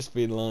would have just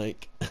been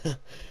like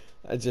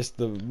just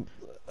the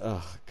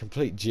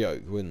complete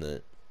joke, wouldn't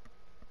it?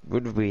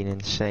 Would have been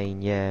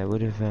insane. Yeah,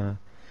 would have.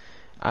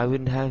 I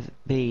wouldn't have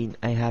been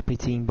a happy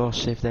team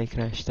boss if they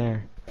crashed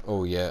there.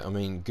 Oh yeah, I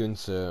mean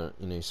Gunther,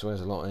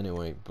 swears a lot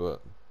anyway,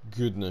 but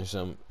goodness,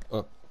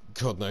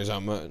 God knows how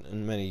much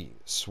and many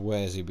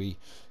swears he'd be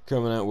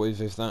coming out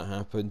with if that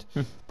happened.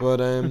 But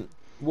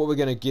what we're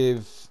gonna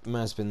give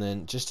Masbin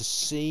then? Just a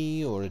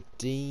C or a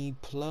D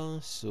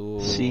plus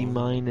or C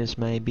minus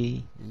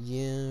maybe.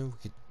 Yeah, we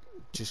could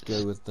just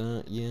go with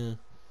that. Yeah,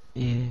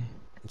 Yeah.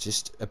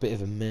 just a bit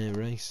of a meh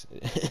race.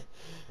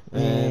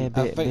 Yeah,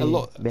 I think a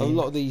lot bit.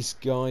 of these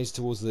guys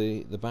towards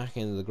the back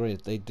end of the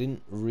grid, they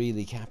didn't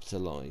really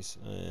capitalise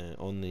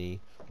on the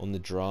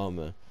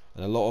drama,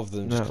 and a lot of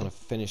them just kind No. of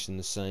finished in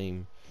the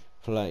same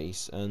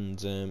place,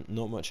 and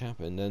not much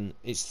happened. And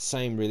it's the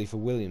same really for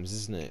Williams,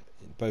 isn't it?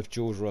 Both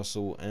George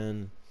Russell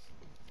and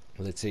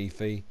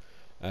Latifi,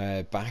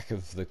 back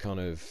of the kind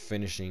of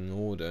finishing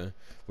order,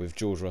 with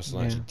George Russell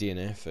Yeah. actually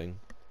DNFing.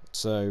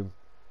 So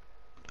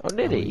Oh, I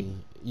did he?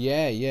 mean,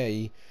 yeah,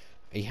 he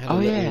had a Oh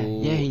yeah, yeah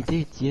little. he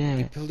did. He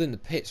Yeah. pulled in the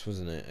pits,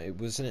 wasn't it? It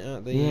wasn't it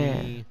at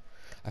Yeah. the.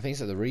 I think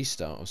it's at the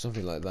restart or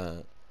something like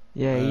that.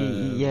 Yeah.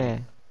 Yeah.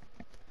 He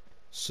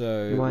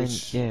So went.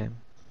 which Yeah.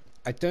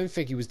 I don't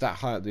think he was that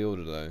high up the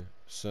order though. No,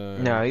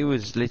 So he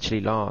was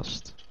literally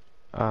last.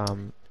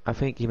 I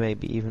think he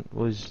maybe even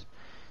was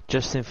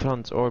just in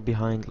front or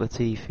behind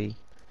Latifi.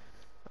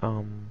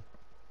 Um,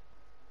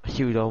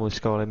 you would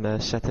almost call him a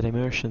Saturday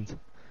merchant.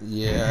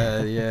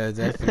 yeah, yeah,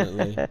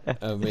 definitely.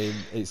 I mean,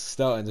 it's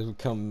starting to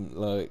become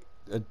like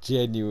a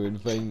genuine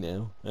thing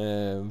now.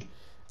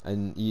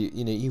 And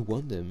you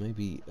wonder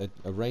maybe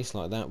a race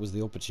like that was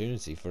the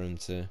opportunity for him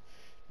to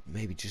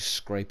maybe just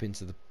scrape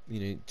into the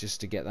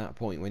just to get that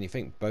point when you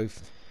think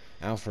both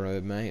Alfa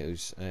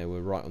Romeos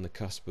were right on the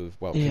cusp of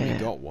Kimi Yeah,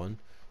 got one,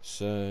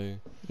 so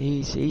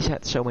he's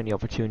had so many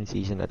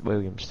opportunities in that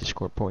Williams to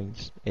score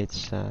points.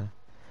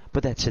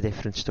 But that's a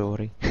different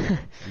story.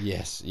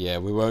 yes, yeah,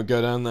 we won't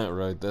go down that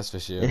road, that's for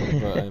sure.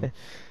 But do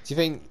you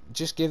think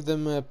just give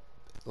them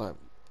like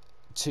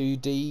 2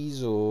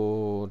 Ds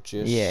or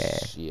Yeah,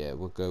 just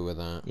we'll go with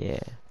that. yeah,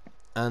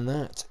 And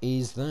that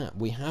is that.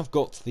 We have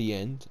got to the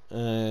end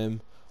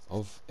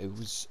of it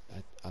was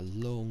a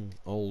long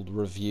old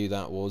review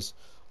that was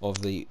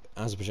of the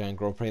Azerbaijan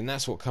Grand Prix, and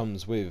that's what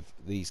comes with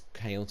these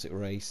chaotic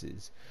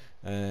races.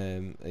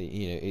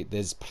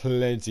 There's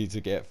plenty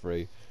to get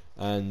through,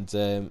 and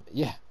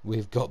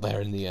we've got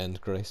there in the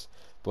end, Chris.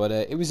 But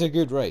it was a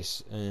good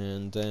race,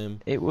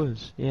 it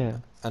was. Yeah,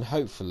 and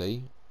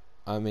hopefully,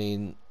 I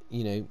mean,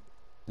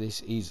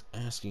 this is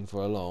asking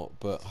for a lot,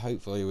 but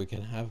hopefully we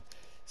can have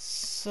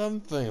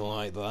something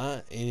like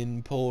that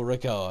in Paul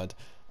Ricard.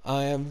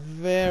 I am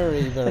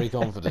very, very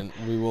confident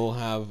we will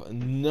have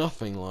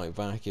nothing like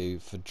Baku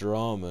for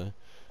drama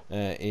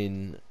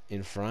in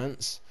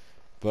France,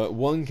 but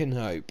one can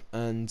hope,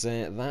 and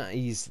that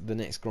is the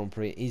next Grand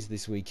Prix is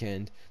this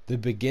weekend, the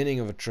beginning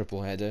of a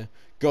triple header.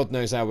 God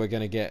knows how we're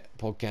going to get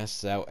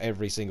podcasts out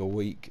every single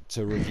week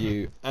to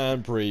review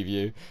and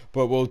preview,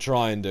 but we'll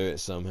try and do it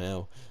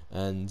somehow.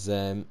 And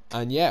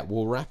yeah,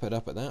 we'll wrap it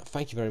up at that.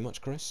 Thank you very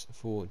much, Chris,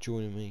 for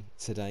joining me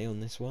today on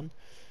this one.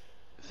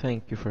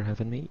 thank you for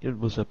having me. It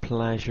was a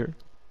pleasure.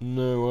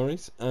 No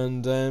worries.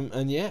 And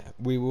yeah,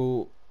 we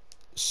will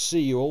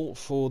see you all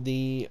for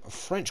the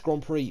French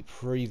Grand Prix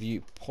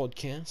preview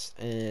podcast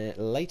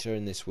later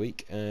in this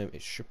week.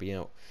 It should be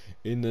out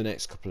in the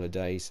next couple of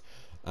days.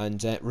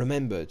 And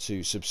remember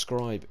to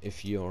subscribe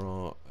if you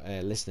are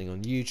listening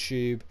on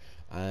YouTube,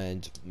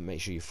 and make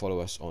sure you follow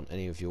us on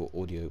any of your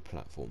audio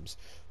platforms.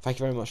 Thank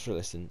you very much for listening.